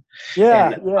that.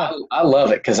 Yeah. I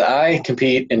love it because I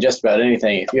compete in just about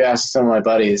anything. If you ask some of my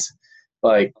buddies,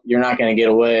 like, you're not going to get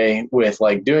away with,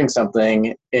 like, doing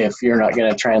something if you're not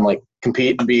going to try and, like,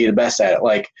 compete and be the best at it.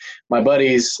 Like, my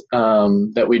buddies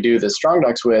that we do the Strong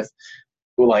Ducks with,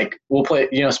 we'll play,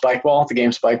 spike ball, the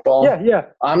game spike ball. Yeah.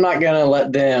 I'm not going to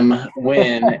let them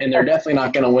win, and they're definitely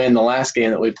not going to win the last game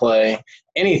that we play,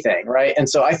 anything, right? And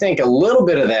so I think a little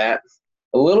bit of that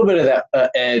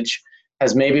edge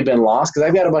has maybe been lost because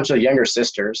I've got a bunch of younger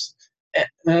sisters,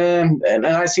 and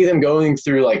I see them going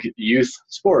through, like, youth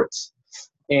sports.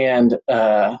 And,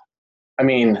 I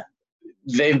mean,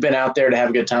 they've been out there to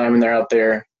have a good time, and they're out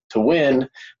there to win,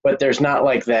 but there's not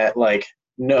like that, like,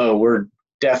 no, we're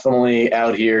definitely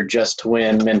out here just to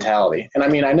win mentality. And I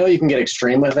mean, I know you can get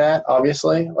extreme with that,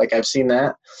 obviously, like, I've seen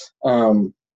that.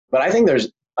 But I think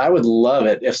I would love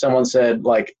it if someone said,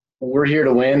 like, we're here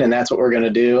to win and that's what we're going to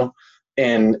do.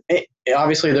 And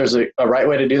obviously there's a right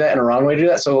way to do that and a wrong way to do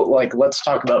that. So, like, let's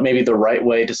talk about maybe the right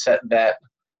way to set that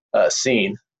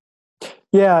scene.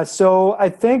 Yeah, so I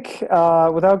think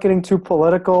without getting too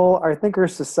political, I think our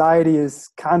society is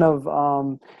kind of,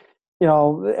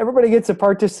 everybody gets a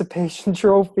participation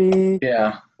trophy.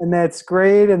 Yeah. And that's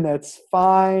great and that's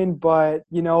fine. But,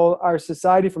 our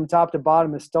society from top to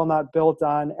bottom is still not built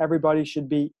on everybody should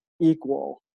be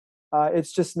equal.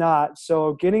 It's just not.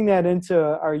 So getting that into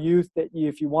our youth that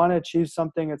if you want to achieve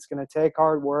something, it's going to take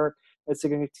hard work. It's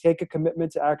going to take a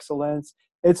commitment to excellence.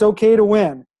 It's okay to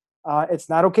win. It's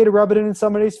not okay to rub it in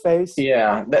somebody's face.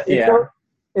 Yeah.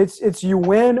 It's you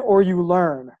win or you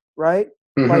learn, right?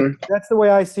 Mm-hmm. Like, that's the way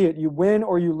I see it. You win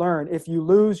or you learn. If you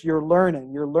lose, you're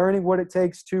learning. You're learning what it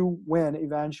takes to win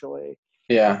eventually.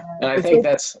 Yeah. And I think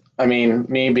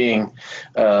me being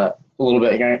a little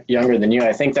bit younger than you,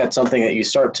 I think that's something that you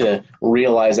start to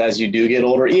realize as you do get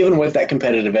older, even with that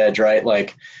competitive edge, right?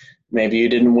 Like, maybe you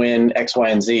didn't win X, Y,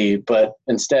 and Z, but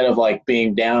instead of like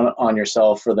being down on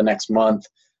yourself for the next month,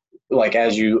 like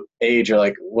as you age, you're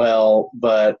like, well,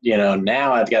 but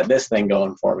now I've got this thing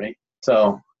going for me.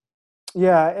 So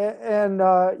Yeah, and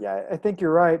yeah, I think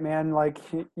you're right, man. Like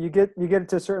you get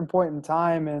to a certain point in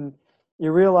time, and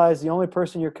you realize the only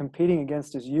person you're competing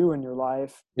against is you in your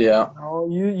life. yeah,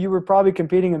 You were probably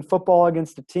competing in football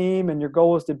against a team, and your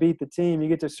goal was to beat the team. You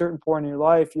get to a certain point in your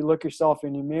life, you look yourself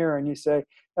in your mirror, and you say,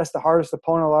 "That's the hardest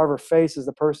opponent I'll ever face is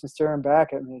the person staring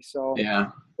back at me." So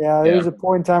yeah, yeah, yeah, there's a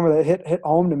point in time where that hit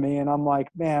home to me, and I'm like,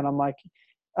 man,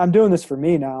 I'm doing this for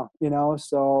me now,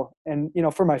 so, and,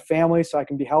 for my family, so I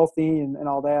can be healthy and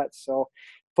all that. So,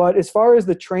 but as far as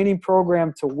the training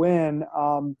program to win,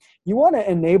 you want to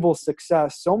enable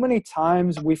success. So many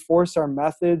times we force our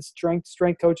methods,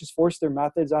 strength coaches force their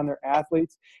methods on their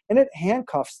athletes, and it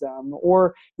handcuffs them.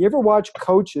 Or you ever watch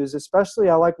coaches, especially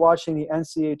I like watching the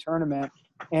NCAA tournament,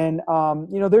 and,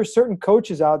 there's certain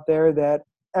coaches out there that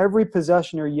every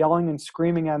possession are yelling and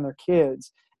screaming on their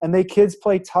kids, and they kids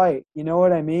play tight. You know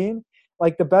what I mean?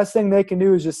 Like the best thing they can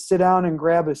do is just sit down and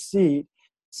grab a seat.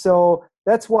 So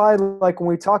that's why, like when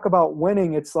we talk about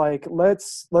winning, it's like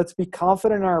let's be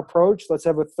confident in our approach. Let's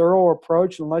have a thorough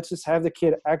approach, and let's just have the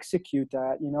kid execute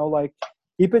that. Like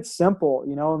keep it simple.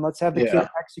 And let's have the kid yeah,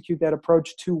 execute that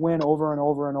approach to win over and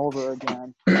over and over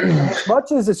again. And as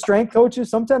much as the strength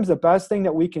coaches, sometimes the best thing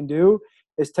that we can do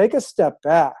is take a step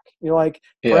back. Like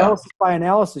yeah, paralysis by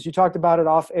analysis. You talked about it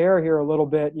off air here a little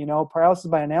bit. Paralysis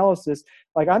by analysis.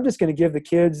 Like I'm just going to give the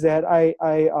kids that I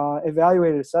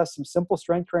evaluated, assess some simple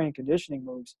strength training conditioning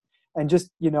moves, and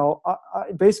just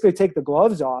I basically take the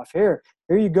gloves off. Here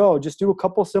you go. Just do a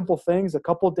couple simple things, a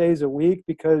couple days a week,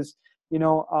 because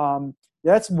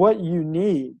that's what you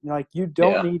need. Like you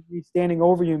don't yeah, need me standing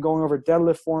over you and going over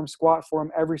deadlift form, squat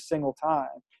form every single time.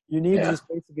 You need to yeah. just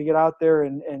basically get out there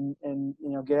and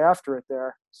get after it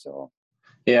there. So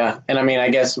Yeah, and I mean, I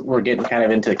guess we're getting kind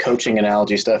of into coaching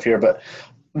analogy stuff here, but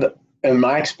in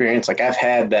my experience, like I've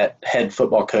had that head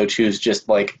football coach who's just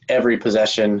like every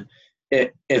possession,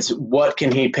 it's what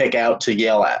can he pick out to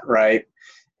yell at, right?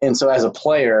 And so as a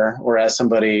player or as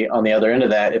somebody on the other end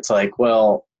of that, it's like,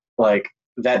 well, like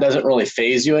that doesn't really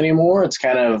phase you anymore. It's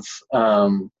kind of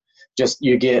just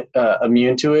you get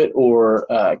immune to it or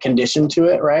conditioned to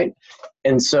it, right?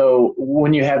 And so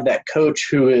when you have that coach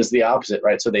who is the opposite,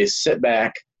 right? So they sit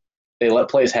back, they let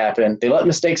plays happen, they let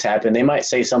mistakes happen. They might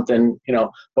say something,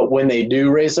 but when they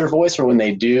do raise their voice or when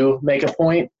they do make a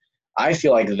point, I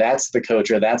feel like that's the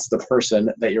coach or that's the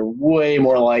person that you're way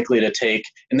more likely to take.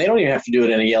 And they don't even have to do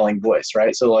it in a yelling voice,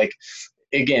 right? So like,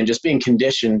 again, just being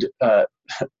conditioned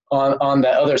on the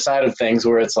other side of things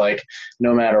where it's like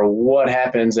no matter what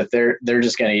happens, if they're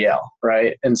just going to yell,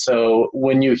 right? And so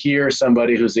when you hear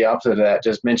somebody who's the opposite of that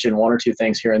just mention one or two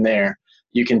things here and there,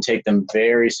 you can take them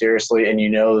very seriously, and you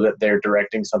know that they're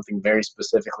directing something very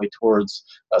specifically towards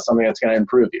something that's going to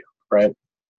improve you, right?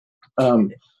 Go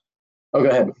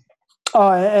ahead.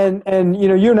 And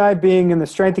you and I being in the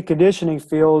strength and conditioning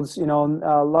fields,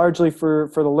 largely for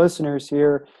the listeners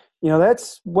here,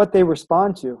 that's what they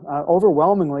respond to.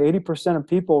 Overwhelmingly, 80% of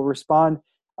people respond,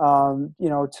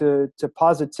 to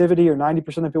positivity, or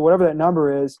 90% of people, whatever that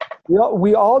number is.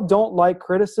 We all don't like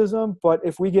criticism, but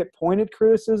if we get pointed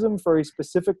criticism for a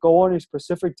specific goal and a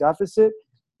specific deficit,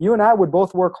 you and I would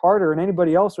both work harder, and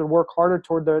anybody else would work harder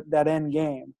toward that end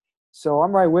game. So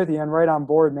I'm right with you and right on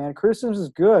board, man. Criticism is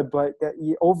good, but that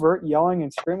overt yelling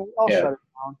and screaming, we all Yeah. shut it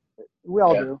down. We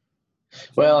all Yeah. do.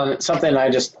 Well, and it's something I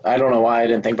don't know why I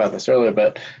didn't think about this earlier,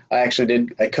 but I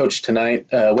coached tonight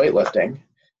weightlifting.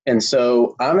 And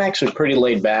so I'm actually pretty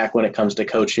laid back when it comes to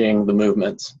coaching the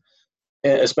movements,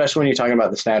 especially when you're talking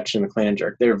about the snatch and the clean and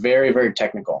jerk. They're very, very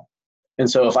technical.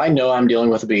 And so if I know I'm dealing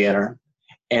with a beginner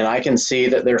and I can see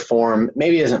that their form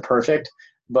maybe isn't perfect,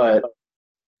 but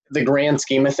the grand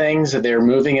scheme of things, they're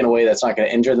moving in a way that's not going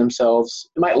to injure themselves.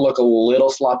 It might look a little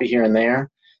sloppy here and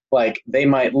there. Like they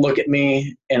might look at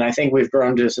me, and I think we've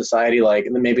grown to a society like,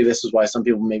 and maybe this is why some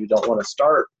people maybe don't want to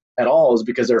start at all, is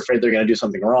because they're afraid they're going to do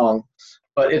something wrong.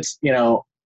 But it's,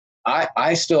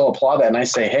 I still applaud that, and I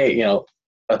say, hey,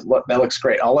 that looks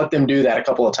great. I'll let them do that a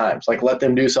couple of times. Like let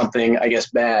them do something, I guess,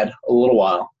 bad a little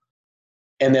while.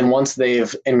 And then once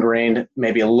they've ingrained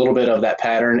maybe a little bit of that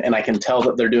pattern and I can tell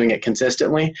that they're doing it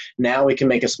consistently, now we can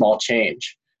make a small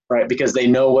change, right? Because they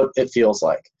know what it feels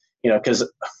like, because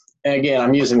again,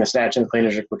 I'm using the snatch and clean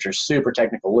and jerk, which are super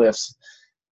technical lifts.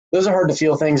 Those are hard to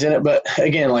feel things in it. But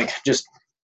again, like just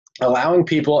allowing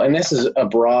people, and this is a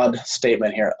broad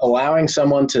statement here, allowing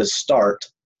someone to start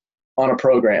on a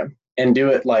program and do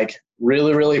it like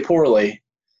really, really poorly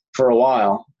for a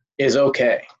while is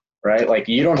okay. right? Like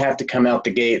you don't have to come out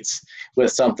the gates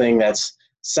with something that's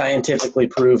scientifically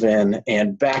proven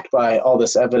and backed by all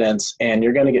this evidence, and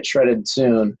you're going to get shredded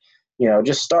soon.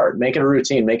 Just start, make it a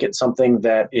routine, make it something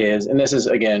that is, and this is,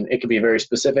 again, it could be a very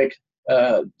specific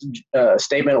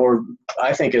statement, or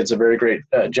I think it's a very great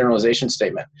generalization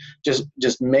statement.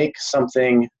 Just make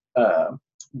something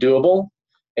doable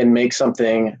and make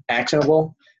something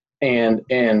actionable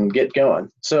and get going.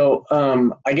 So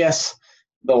I guess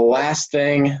the last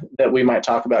thing that we might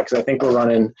talk about, because I think we're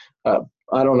running,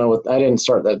 I don't know, I didn't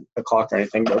start the clock or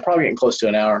anything, but we're probably getting close to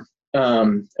an hour.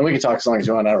 And we can talk as long as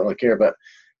you want, I don't really care. But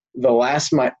the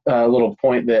last little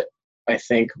point that I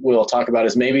think we'll talk about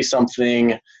is maybe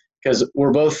something, because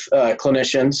we're both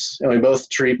clinicians and we both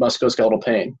treat musculoskeletal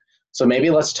pain. So maybe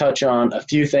let's touch on a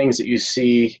few things that you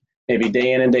see maybe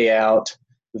day in and day out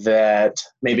that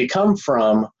maybe come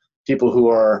from people who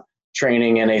are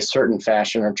training in a certain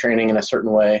fashion or training in a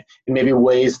certain way, and maybe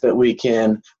ways that we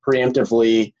can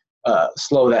preemptively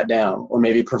slow that down or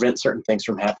maybe prevent certain things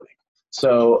from happening.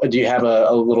 So do you have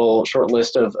a little short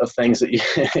list of things that you,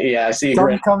 yeah, I see.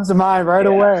 Something comes to mind right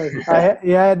away. I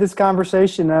had this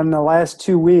conversation in the last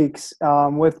 2 weeks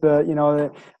with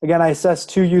again, I assessed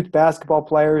 2 youth basketball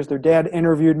players. Their dad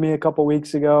interviewed me a couple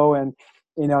weeks ago, and,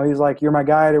 he's like, you're my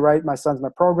guy to write my son's my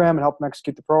program and help him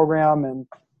execute the program. And,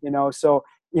 in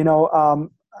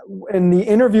the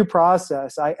interview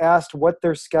process, I asked what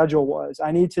their schedule was.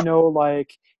 I need to know,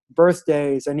 like,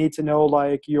 birthdays. I need to know,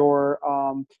 like, your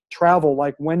travel,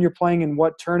 like when you're playing in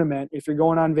what tournament, if you're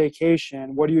going on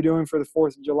vacation, what are you doing for the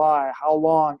 4th of July, how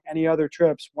long, any other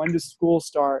trips, when does school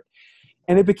start?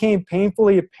 And it became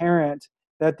painfully apparent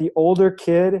that the older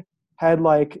kid had,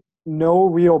 like, no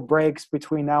real breaks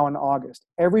between now and August.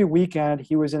 Every weekend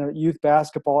he was in a youth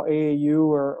basketball AAU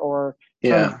or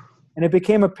tournament. And it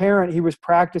became apparent he was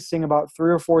practicing about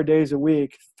 3 or 4 days a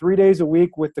week, 3 days a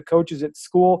week with the coaches at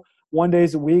school, 1 day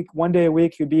a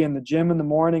week he'd be in the gym in the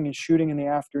morning and shooting in the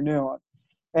afternoon.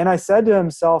 And I said to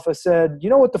himself, I said, you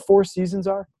know what the 4 seasons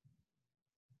are?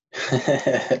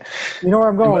 You know where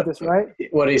I'm going with this, right?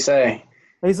 What do you say?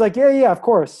 And he's like, yeah, of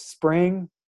course. Spring,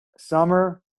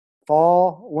 summer,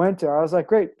 fall, winter. I was like,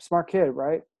 great, smart kid,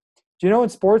 right? Do you know in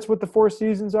sports what the 4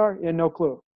 seasons are? Yeah, no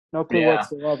clue. No clue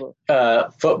whatsoever.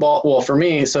 Football, well, for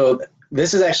me, so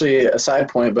this is actually a side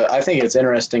point, but I think it's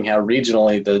interesting how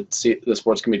regionally the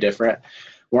sports can be different.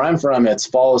 Where I'm from, it's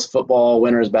fall is football,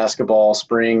 winter is basketball,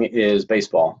 spring is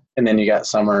baseball, and then you got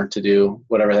summer to do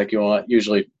whatever the heck you want,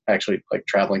 usually actually like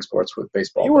traveling sports with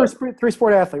baseball. You were a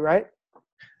 3-sport athlete, right?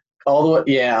 All the way,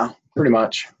 yeah, pretty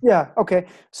much. Yeah, okay.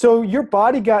 So your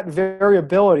body got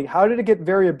variability. How did it get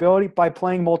variability? By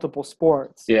playing multiple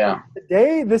sports. Yeah.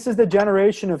 Today, this is the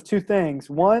generation of 2 things.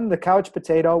 1, the couch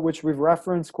potato, which we've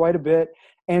referenced quite a bit,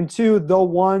 and 2, the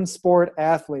one sport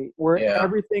athlete, where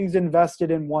everything's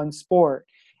invested in one sport.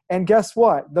 And guess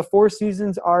what? The 4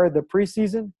 seasons are the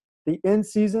preseason, the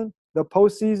in-season, the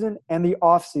postseason, and the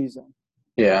off-season.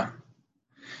 Yeah.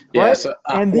 Right? Yeah. So,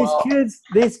 and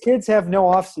these kids have no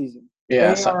off-season.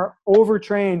 Yeah, they are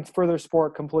overtrained for their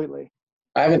sport completely.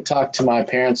 I haven't talked to my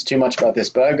parents too much about this,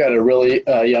 but I've got a really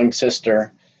young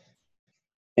sister,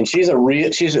 and she's probably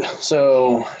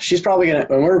gonna.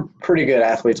 And we're pretty good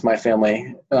athletes, my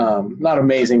family. Not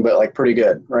amazing, but like pretty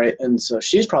good, right? And so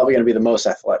she's probably gonna be the most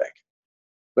athletic,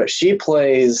 but she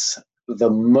plays the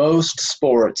most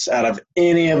sports out of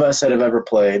any of us that have ever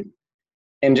played.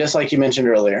 And just like you mentioned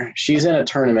earlier, she's in a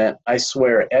tournament, I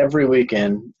swear, every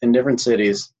weekend in different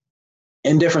cities,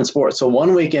 in different sports. So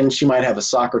one weekend she might have a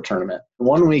soccer tournament.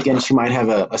 One weekend she might have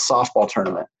a softball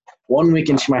tournament. One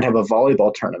weekend she might have a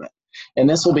volleyball tournament. And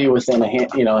this will be within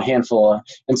a handful of,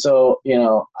 and so,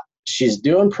 she's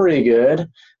doing pretty good,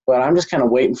 but I'm just kind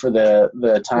of waiting for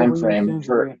the time frame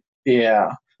for,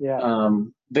 yeah.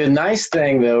 The nice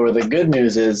thing though, or the good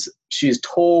news is she's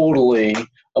totally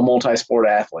a multi-sport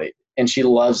athlete and she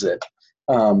loves it.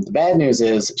 The bad news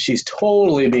is she's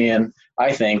totally being,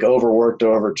 I think, overworked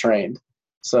or overtrained.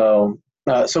 So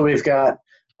we've got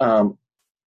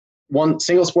one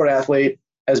single sport athlete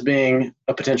as being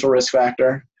a potential risk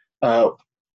factor.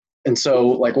 And so,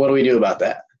 like, what do we do about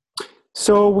that?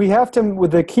 So we have to,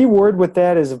 the key word with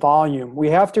that is volume. We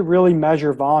have to really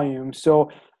measure volume.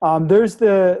 So there's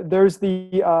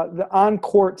the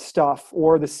on-court stuff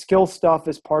or the skill stuff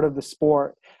as part of the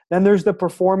sport. Then there's the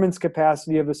performance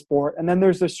capacity of the sport. And then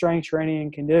there's the strength training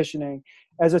and conditioning.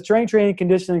 As a strength training and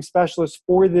conditioning specialist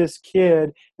for this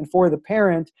kid and for the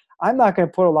parent, I'm not going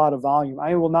to put a lot of volume.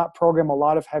 I will not program a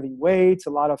lot of heavy weights,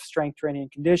 a lot of strength training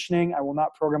and conditioning. I will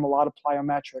not program a lot of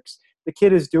plyometrics. the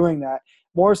kid is doing that.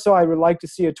 More so, I would like to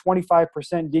see a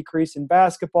 25% decrease in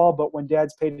basketball, but when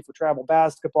dad's paid for travel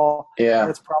basketball, Yeah.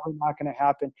 that's probably not going to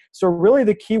happen. So really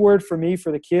the key word for me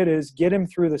for the kid is get him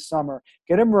through the summer.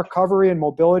 Get him recovery and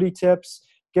mobility tips.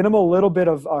 Get him a little bit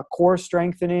of core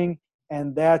strengthening,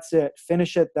 and that's it.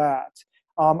 Finish at that.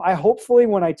 I hopefully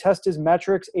when I test his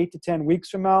metrics 8 to 10 weeks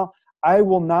from now, I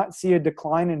will not see a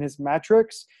decline in his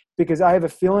metrics, because I have a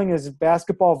feeling as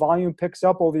basketball volume picks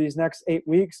up over these next 8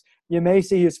 weeks, you may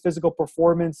see his physical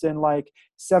performance in like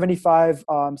 75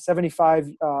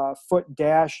 foot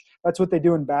dash. That's what they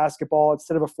do in basketball.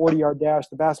 Instead of a 40-yard dash,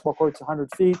 the basketball court's 100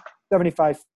 feet,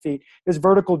 75 feet. His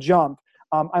vertical jump.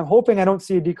 I'm hoping I don't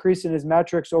see a decrease in his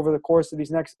metrics over the course of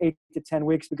these next 8 to 10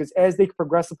 weeks, because as they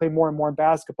progress to play more and more in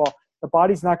basketball, the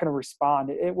body's not going to respond.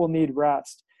 It will need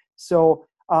rest. So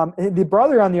the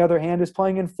brother, on the other hand, is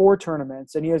playing in 4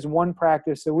 tournaments, and he has 1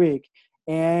 practice a week,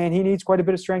 and he needs quite a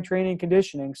bit of strength training and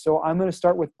conditioning. So I'm going to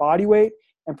start with body weight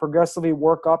and progressively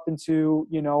work up into,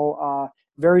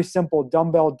 very simple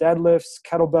dumbbell deadlifts,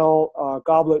 kettlebell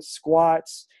goblet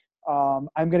squats. I'm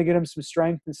going to get him some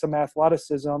strength and some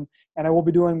athleticism, and I will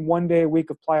be doing 1 day a week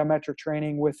of plyometric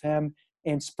training with him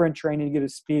and sprint training to get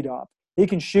his speed up. He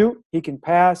can shoot, he can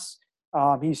pass.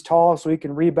 He's tall, so he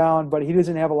can rebound, but he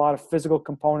doesn't have a lot of physical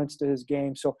components to his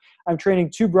game. So I'm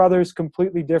training 2 brothers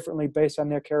completely differently based on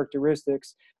their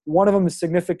characteristics. One of them is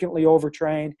significantly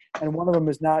overtrained, and one of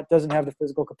them doesn't have the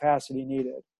physical capacity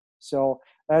needed. So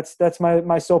that's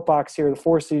my soapbox here, the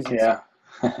 4 seasons. Yeah.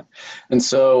 And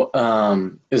so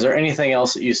is there anything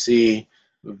else that you see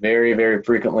very, very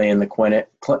frequently in the clinic,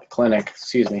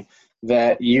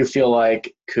 that you feel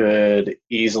like could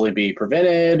easily be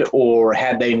prevented, or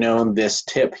had they known this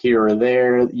tip here or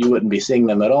there, you wouldn't be seeing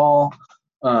them at all?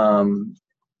 Do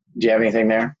you have anything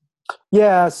there?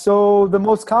 Yeah, so the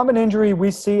most common injury we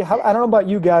see, I don't know about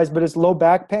you guys, but it's low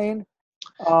back pain.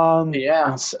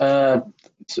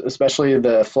 Especially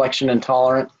the flexion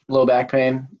intolerant low back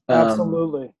pain.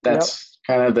 Absolutely. That's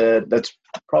that's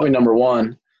probably number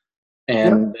one.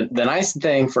 And the nice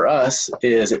thing for us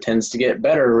is it tends to get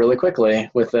better really quickly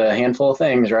with a handful of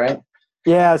things, right?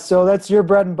 Yeah, so that's your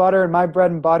bread and butter and my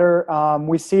bread and butter.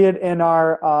 We see it in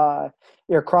our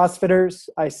CrossFitters.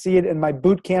 I see it in my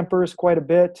boot campers quite a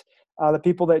bit. The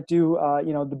people that do,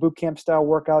 the boot camp style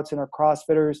workouts in our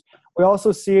CrossFitters. We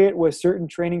also see it with certain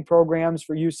training programs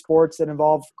for youth sports that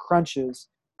involve crunches,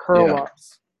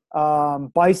 curl-ups,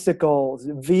 bicycles,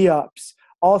 V-ups,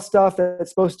 all stuff that's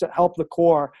supposed to help the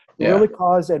core. Really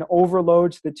cause an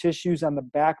overload to the tissues on the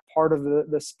back part of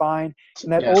the spine.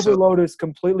 And that overload is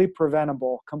completely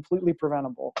preventable.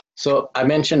 So I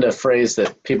mentioned a phrase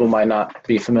that people might not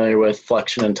be familiar with,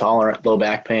 flexion intolerant low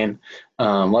back pain.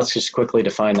 Let's just quickly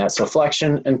define that. So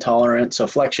flexion intolerant. So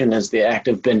flexion is the act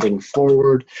of bending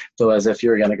forward, so as if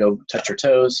you're going to go touch your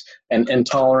toes. And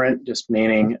intolerant just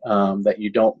meaning that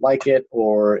you don't like it,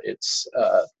 or it's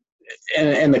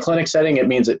in the clinic setting, it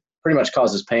means it pretty much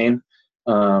causes pain.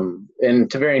 And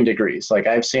to varying degrees. Like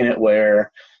I've seen it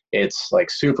where it's like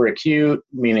super acute,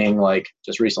 meaning like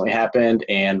just recently happened,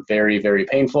 and very, very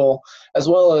painful, as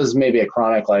well as maybe a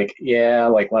chronic, like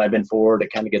when I bend forward,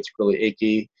 it kind of gets really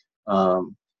achy.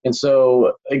 And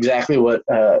so exactly what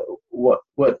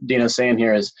Dino's saying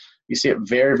here is you see it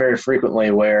very, very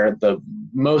frequently where the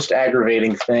most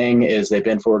aggravating thing is they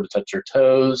bend forward to touch your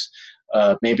toes.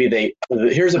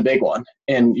 Here's a big one,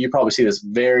 and you probably see this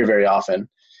very, very often.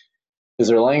 Is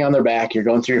they're laying on their back, you're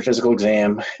going through your physical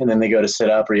exam, and then they go to sit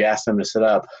up, or you ask them to sit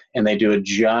up, and they do a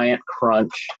giant crunch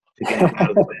to get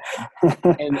out of the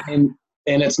bed.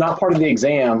 And it's not part of the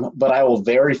exam, but I will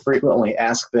very frequently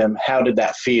ask them, how did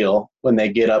that feel when they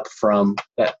get up from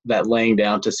that laying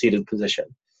down to seated position?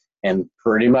 And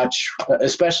pretty much,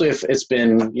 especially if it's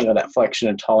been, that flexion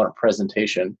intolerant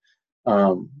presentation,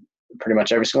 pretty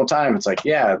much every single time, it's like,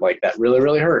 that really,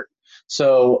 really hurt.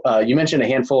 So you mentioned a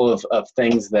handful of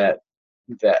things that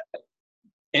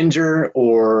injure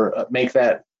or make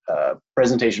that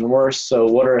presentation worse. So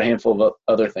what are a handful of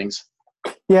other things?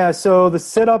 Yeah, so the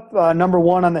sit-up, number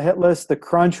 1 on the hit list. The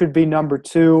crunch would be number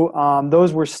 2.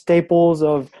 Those were staples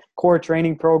of core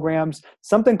training programs.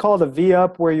 Something called a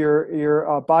V-up, where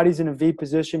your body's in a V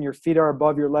position, your feet are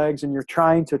above your legs, and you're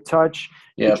trying to touch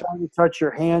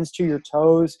your hands to your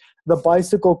toes. The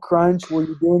bicycle crunch, where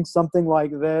you're doing something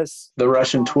like this. The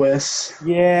Russian twists.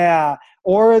 Yeah.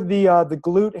 Or the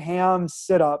glute ham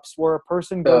sit-ups, where a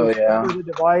person goes over the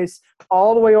device,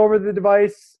 all the way over the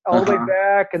device, all the way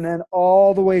back, and then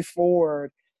all the way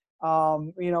forward.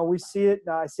 We see it.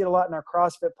 I see it a lot in our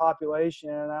CrossFit population.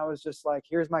 And I was just like,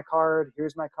 here's my card.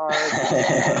 Here's my card.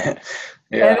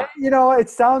 Yeah. And, it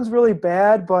sounds really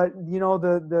bad, but,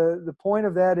 the point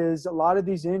of that is a lot of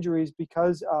these injuries,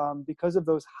 because of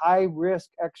those high risk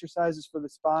exercises for the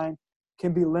spine,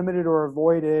 can be limited or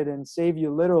avoided and save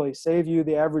you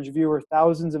the average viewer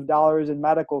thousands of dollars in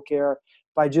medical care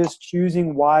by just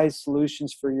choosing wise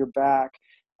solutions for your back.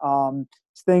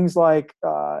 Things like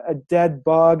a dead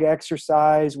bug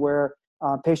exercise where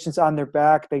patients on their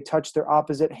back, they touch their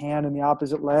opposite hand and the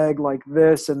opposite leg like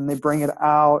this, and they bring it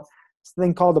out. This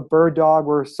thing called a bird dog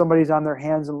where somebody's on their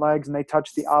hands and legs and they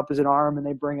touch the opposite arm and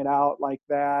they bring it out like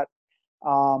that.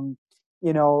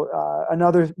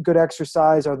 Another good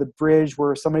exercise are the bridge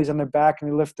where somebody's on their back and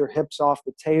they lift their hips off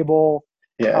the table.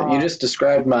 Yeah, you just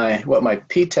described what my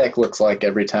P-TECH looks like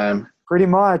every time. Pretty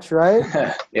much,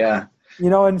 right? Yeah.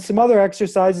 And some other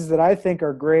exercises that I think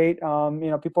are great.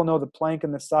 People know the plank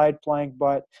and the side plank,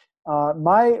 but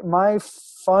my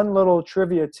fun little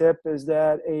trivia tip is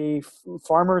that a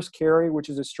farmer's carry, which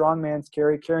is a strongman's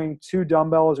carry, carrying 2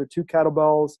 dumbbells or 2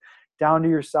 kettlebells down to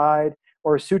your side,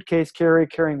 or a suitcase carry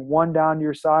carrying 1 down to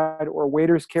your side, or a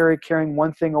waiter's carry carrying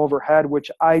 1 thing overhead,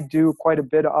 which I do quite a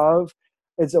bit of.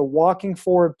 It's a walking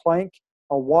forward plank,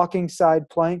 a walking side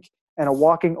plank, and a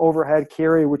walking overhead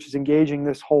carry, which is engaging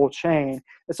this whole chain.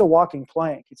 It's a walking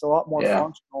plank. It's a lot more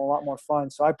functional, a lot more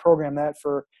fun. So I program that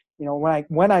for,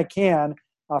 when I can,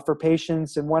 for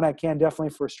patients, and when I can, definitely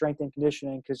for strength and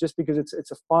conditioning, because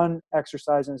it's a fun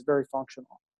exercise and it's very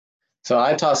functional. So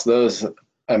I toss those.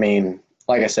 I mean,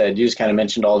 like I said, you just kind of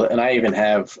mentioned all that, and I even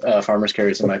have farmer's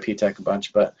carries in my P-TECH a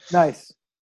bunch. But nice.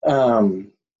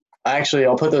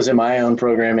 I'll put those in my own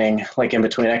programming, like in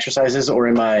between exercises or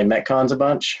in my Metcons a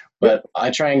bunch. But I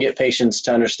try and get patients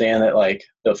to understand that, like,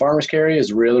 the farmer's carry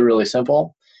is really, really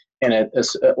simple, and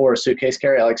or a suitcase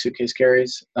carry. I like suitcase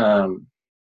carries.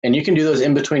 And you can do those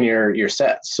in between your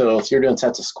sets. So if you're doing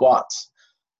sets of squats,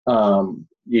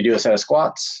 you do a set of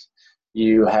squats,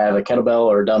 you have a kettlebell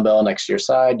or a dumbbell next to your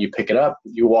side, you pick it up,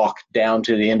 you walk down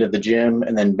to the end of the gym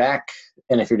and then back.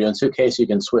 And if you're doing suitcase, you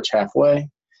can switch halfway.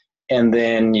 And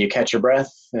then you catch your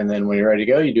breath, and then when you're ready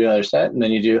to go, you do another set, and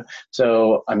then you do.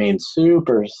 So, I mean,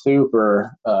 super,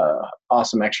 super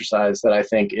awesome exercise that I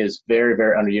think is very,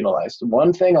 very underutilized.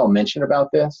 One thing I'll mention about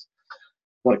this,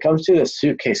 when it comes to the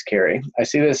suitcase carry, I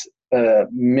see this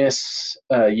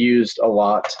misused a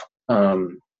lot. I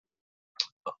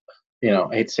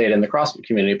hate to say it in the CrossFit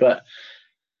community, but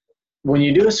when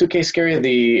you do a suitcase carry,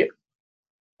 the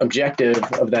objective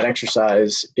of that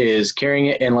exercise is carrying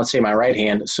it in, let's say, my right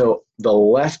hand. So the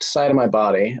left side of my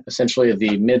body, essentially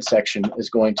the midsection, is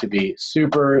going to be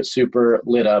super, super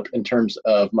lit up in terms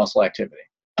of muscle activity.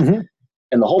 Mm-hmm.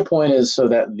 And the whole point is so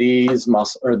that these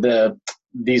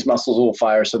muscles will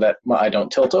fire so that I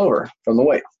don't tilt over from the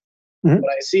weight. Mm-hmm.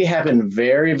 What I see happen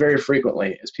very, very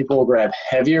frequently is people will grab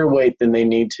heavier weight than they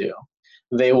need to.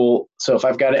 So if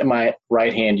I've got it in my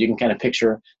right hand, you can kind of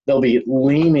picture they'll be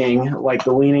leaning like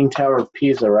the Leaning Tower of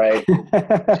Pisa, right,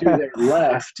 to their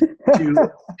left to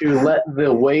let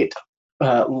the weight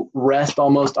rest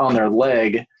almost on their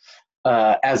leg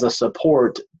as a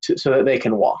support so that they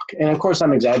can walk. And of course,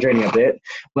 I'm exaggerating a bit,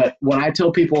 but when I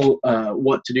tell people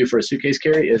what to do for a suitcase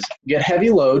carry is get heavy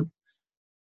load,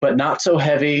 but not so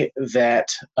heavy that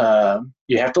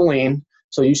you have to lean.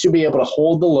 So you should be able to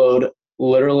hold the load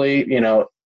literally,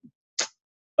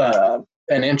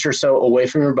 an inch or so away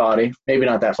from your body, maybe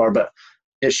not that far, but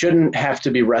it shouldn't have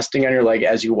to be resting on your leg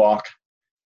as you walk.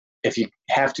 If you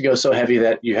have to go so heavy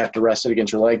that you have to rest it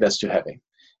against your leg, that's too heavy.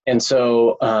 And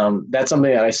so that's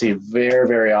something that I see very,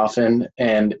 very often,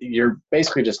 and you're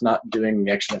basically just not doing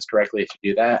the exercise correctly if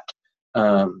you do that.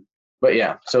 But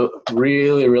yeah, so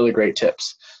really, really great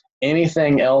tips.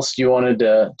 Anything else you wanted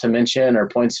to mention or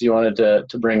points you wanted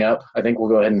to bring up? I think we'll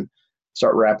go ahead and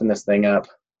start wrapping this thing up.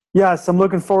 Yes, I'm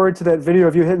looking forward to that video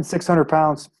of you hitting 600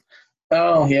 pounds.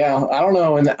 Oh, yeah. I don't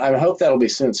know. And I hope that'll be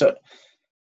soon. So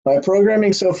my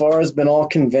programming so far has been all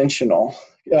conventional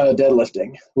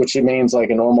deadlifting, which means like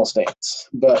a normal stance.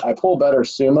 But I pull better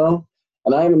sumo,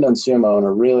 and I haven't done sumo in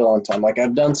a really long time. Like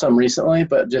I've done some recently,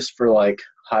 but just for like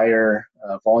higher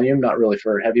volume, not really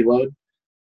for heavy load.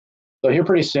 So here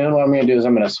pretty soon, what I'm going to do is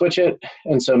I'm going to switch it.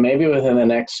 And so maybe within the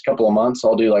next couple of months,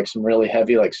 I'll do like some really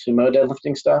heavy, like sumo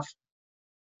deadlifting stuff.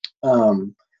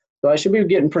 So I should be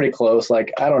getting pretty close.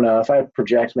 Like, I don't know, if I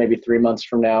project maybe 3 months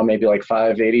from now, maybe like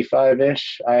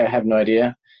 585-ish, I have no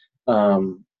idea. But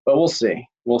we'll see.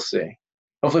 We'll see.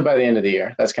 Hopefully by the end of the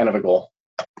year. That's kind of a goal.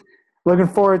 Looking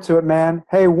forward to it, man.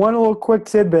 Hey, one little quick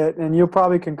tidbit, and you'll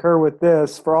probably concur with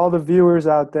this. For all the viewers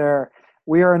out there,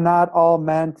 we are not all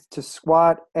meant to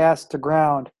squat ass to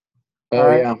ground. All Oh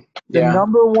right. yeah. The Yeah.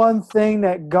 number one thing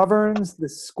that governs the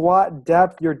squat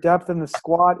depth, your depth in the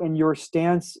squat and your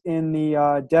stance in the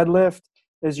deadlift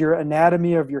is your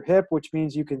anatomy of your hip, which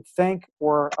means you can thank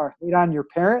or hate on your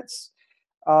parents.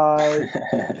 Uh,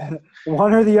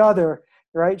 one or the other,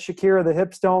 right? Shakira, the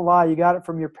hips don't lie. You got it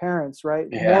from your parents, right?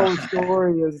 Moral of the Yeah.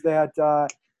 story is that,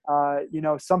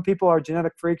 some people are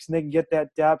genetic freaks and they can get that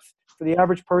depth. For the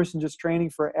average person just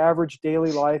training for average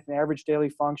daily life and average daily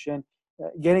function,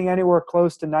 getting anywhere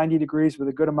close to 90 degrees with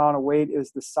a good amount of weight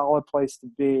is the solid place to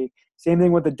be. Same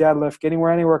thing with the deadlift. Getting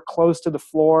anywhere close to the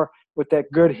floor with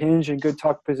that good hinge and good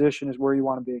tuck position is where you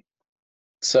want to be.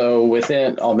 So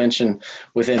I'll mention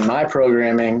within my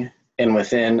programming and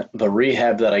within the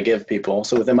rehab that I give people.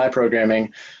 So within my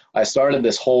programming, I started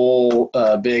this whole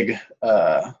big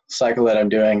cycle that I'm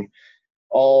doing,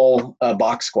 all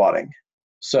box squatting.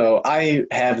 So I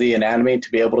have the anatomy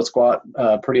to be able to squat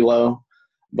pretty low,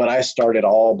 but I started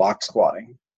all box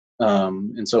squatting.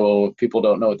 And so if people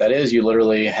don't know what that is, you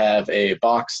literally have a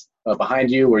box behind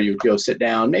you where you go sit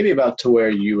down, maybe about to where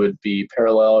you would be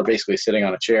parallel or basically sitting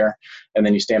on a chair, and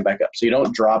then you stand back up. So you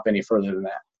don't drop any further than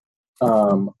that.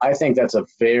 I think that's a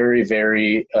very,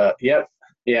 very,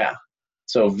 yeah.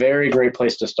 So very great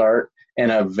place to start,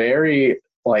 and a very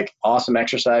awesome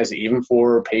exercise even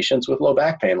for patients with low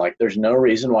back pain. Like there's no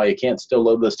reason why you can't still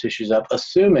load those tissues up,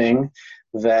 assuming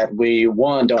that we,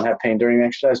 one, don't have pain during the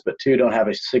exercise, but two, don't have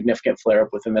a significant flare up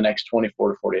within the next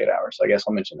 24 to 48 hours. So I guess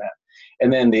I'll mention that.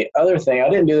 And then the other thing, I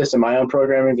didn't do this in my own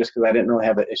programming just because I didn't really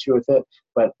have an issue with it,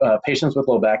 but patients with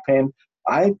low back pain,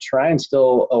 I try and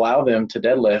still allow them to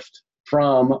deadlift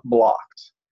from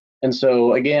blocks. And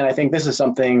so again, I think this is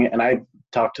something, and I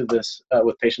talk to this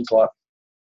with patients a lot,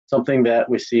 something that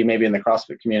we see maybe in the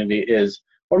CrossFit community is,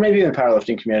 or maybe in the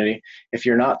powerlifting community, if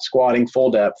you're not squatting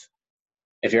full depth,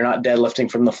 if you're not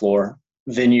deadlifting from the floor,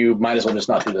 then you might as well just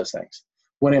not do those things.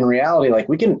 When in reality,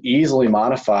 we can easily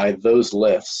modify those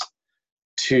lifts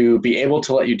to be able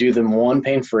to let you do them, one,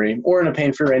 pain-free or in a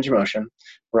pain-free range of motion,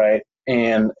 right?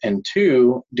 And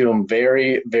two, do them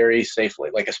very, very safely.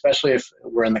 Especially if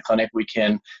we're in the clinic, we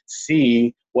can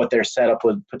see what their setup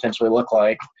would potentially look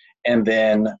like, and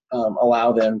then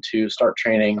allow them to start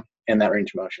training in that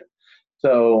range of motion.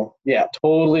 So yeah,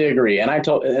 totally agree. And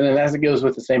as it goes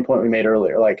with the same point we made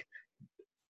earlier,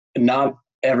 not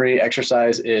every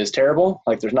exercise is terrible.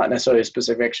 There's not necessarily a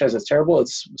specific exercise that's terrible.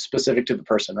 It's specific to the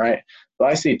person, right? So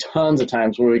I see tons of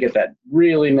times where we get that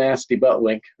really nasty butt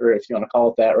wink, or if you want to call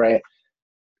it that, right?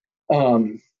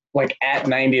 At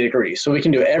 90 degrees. So we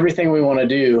can do everything we want to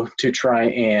do to try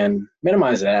and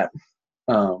minimize that.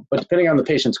 But depending on the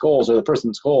patient's goals or the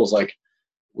person's goals,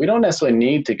 we don't necessarily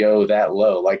need to go that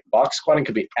low. Box squatting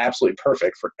could be absolutely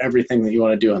perfect for everything that you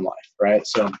want to do in life, right?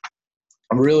 So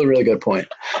a really, really good point.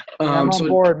 I'm on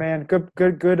board, man.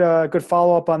 Good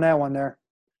follow up on that one there.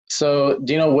 So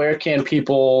Dino, where can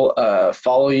people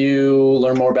follow you,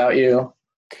 learn more about you?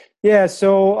 Yeah,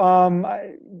 so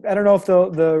I don't know if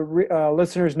the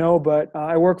listeners know, but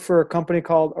I work for a company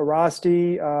called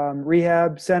Arasti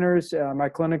Rehab Centers. My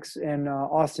clinic's in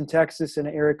Austin, Texas, in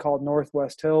an area called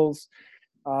Northwest Hills.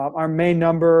 Our main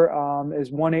number is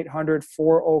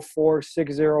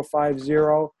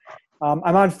 1-800-404-6050. I'm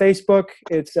on Facebook.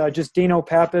 It's just Dino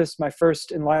Pappas, my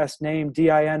first and last name,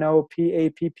 DINOPAPPAS.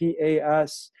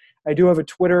 I do have a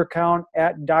Twitter account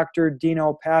at Dr.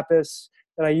 Dino Pappas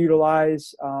that I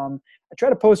utilize. I try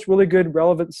to post really good,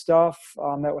 relevant stuff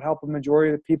that would help a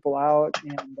majority of the people out.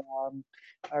 And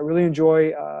I really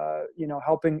enjoy,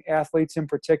 helping athletes in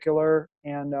particular.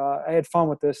 And I had fun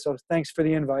with this. So thanks for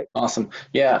the invite. Awesome.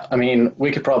 Yeah. I mean, we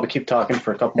could probably keep talking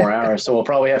for a couple more hours. So we'll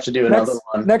probably have to do another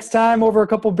one. Next time over a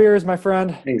couple beers, my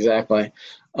friend. Exactly.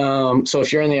 So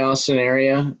if you're in the Austin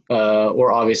area,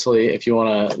 or obviously if you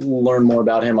want to learn more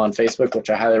about him on Facebook, which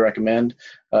I highly recommend,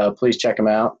 please check him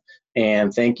out.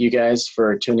 And thank you guys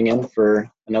for tuning in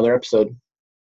for another episode.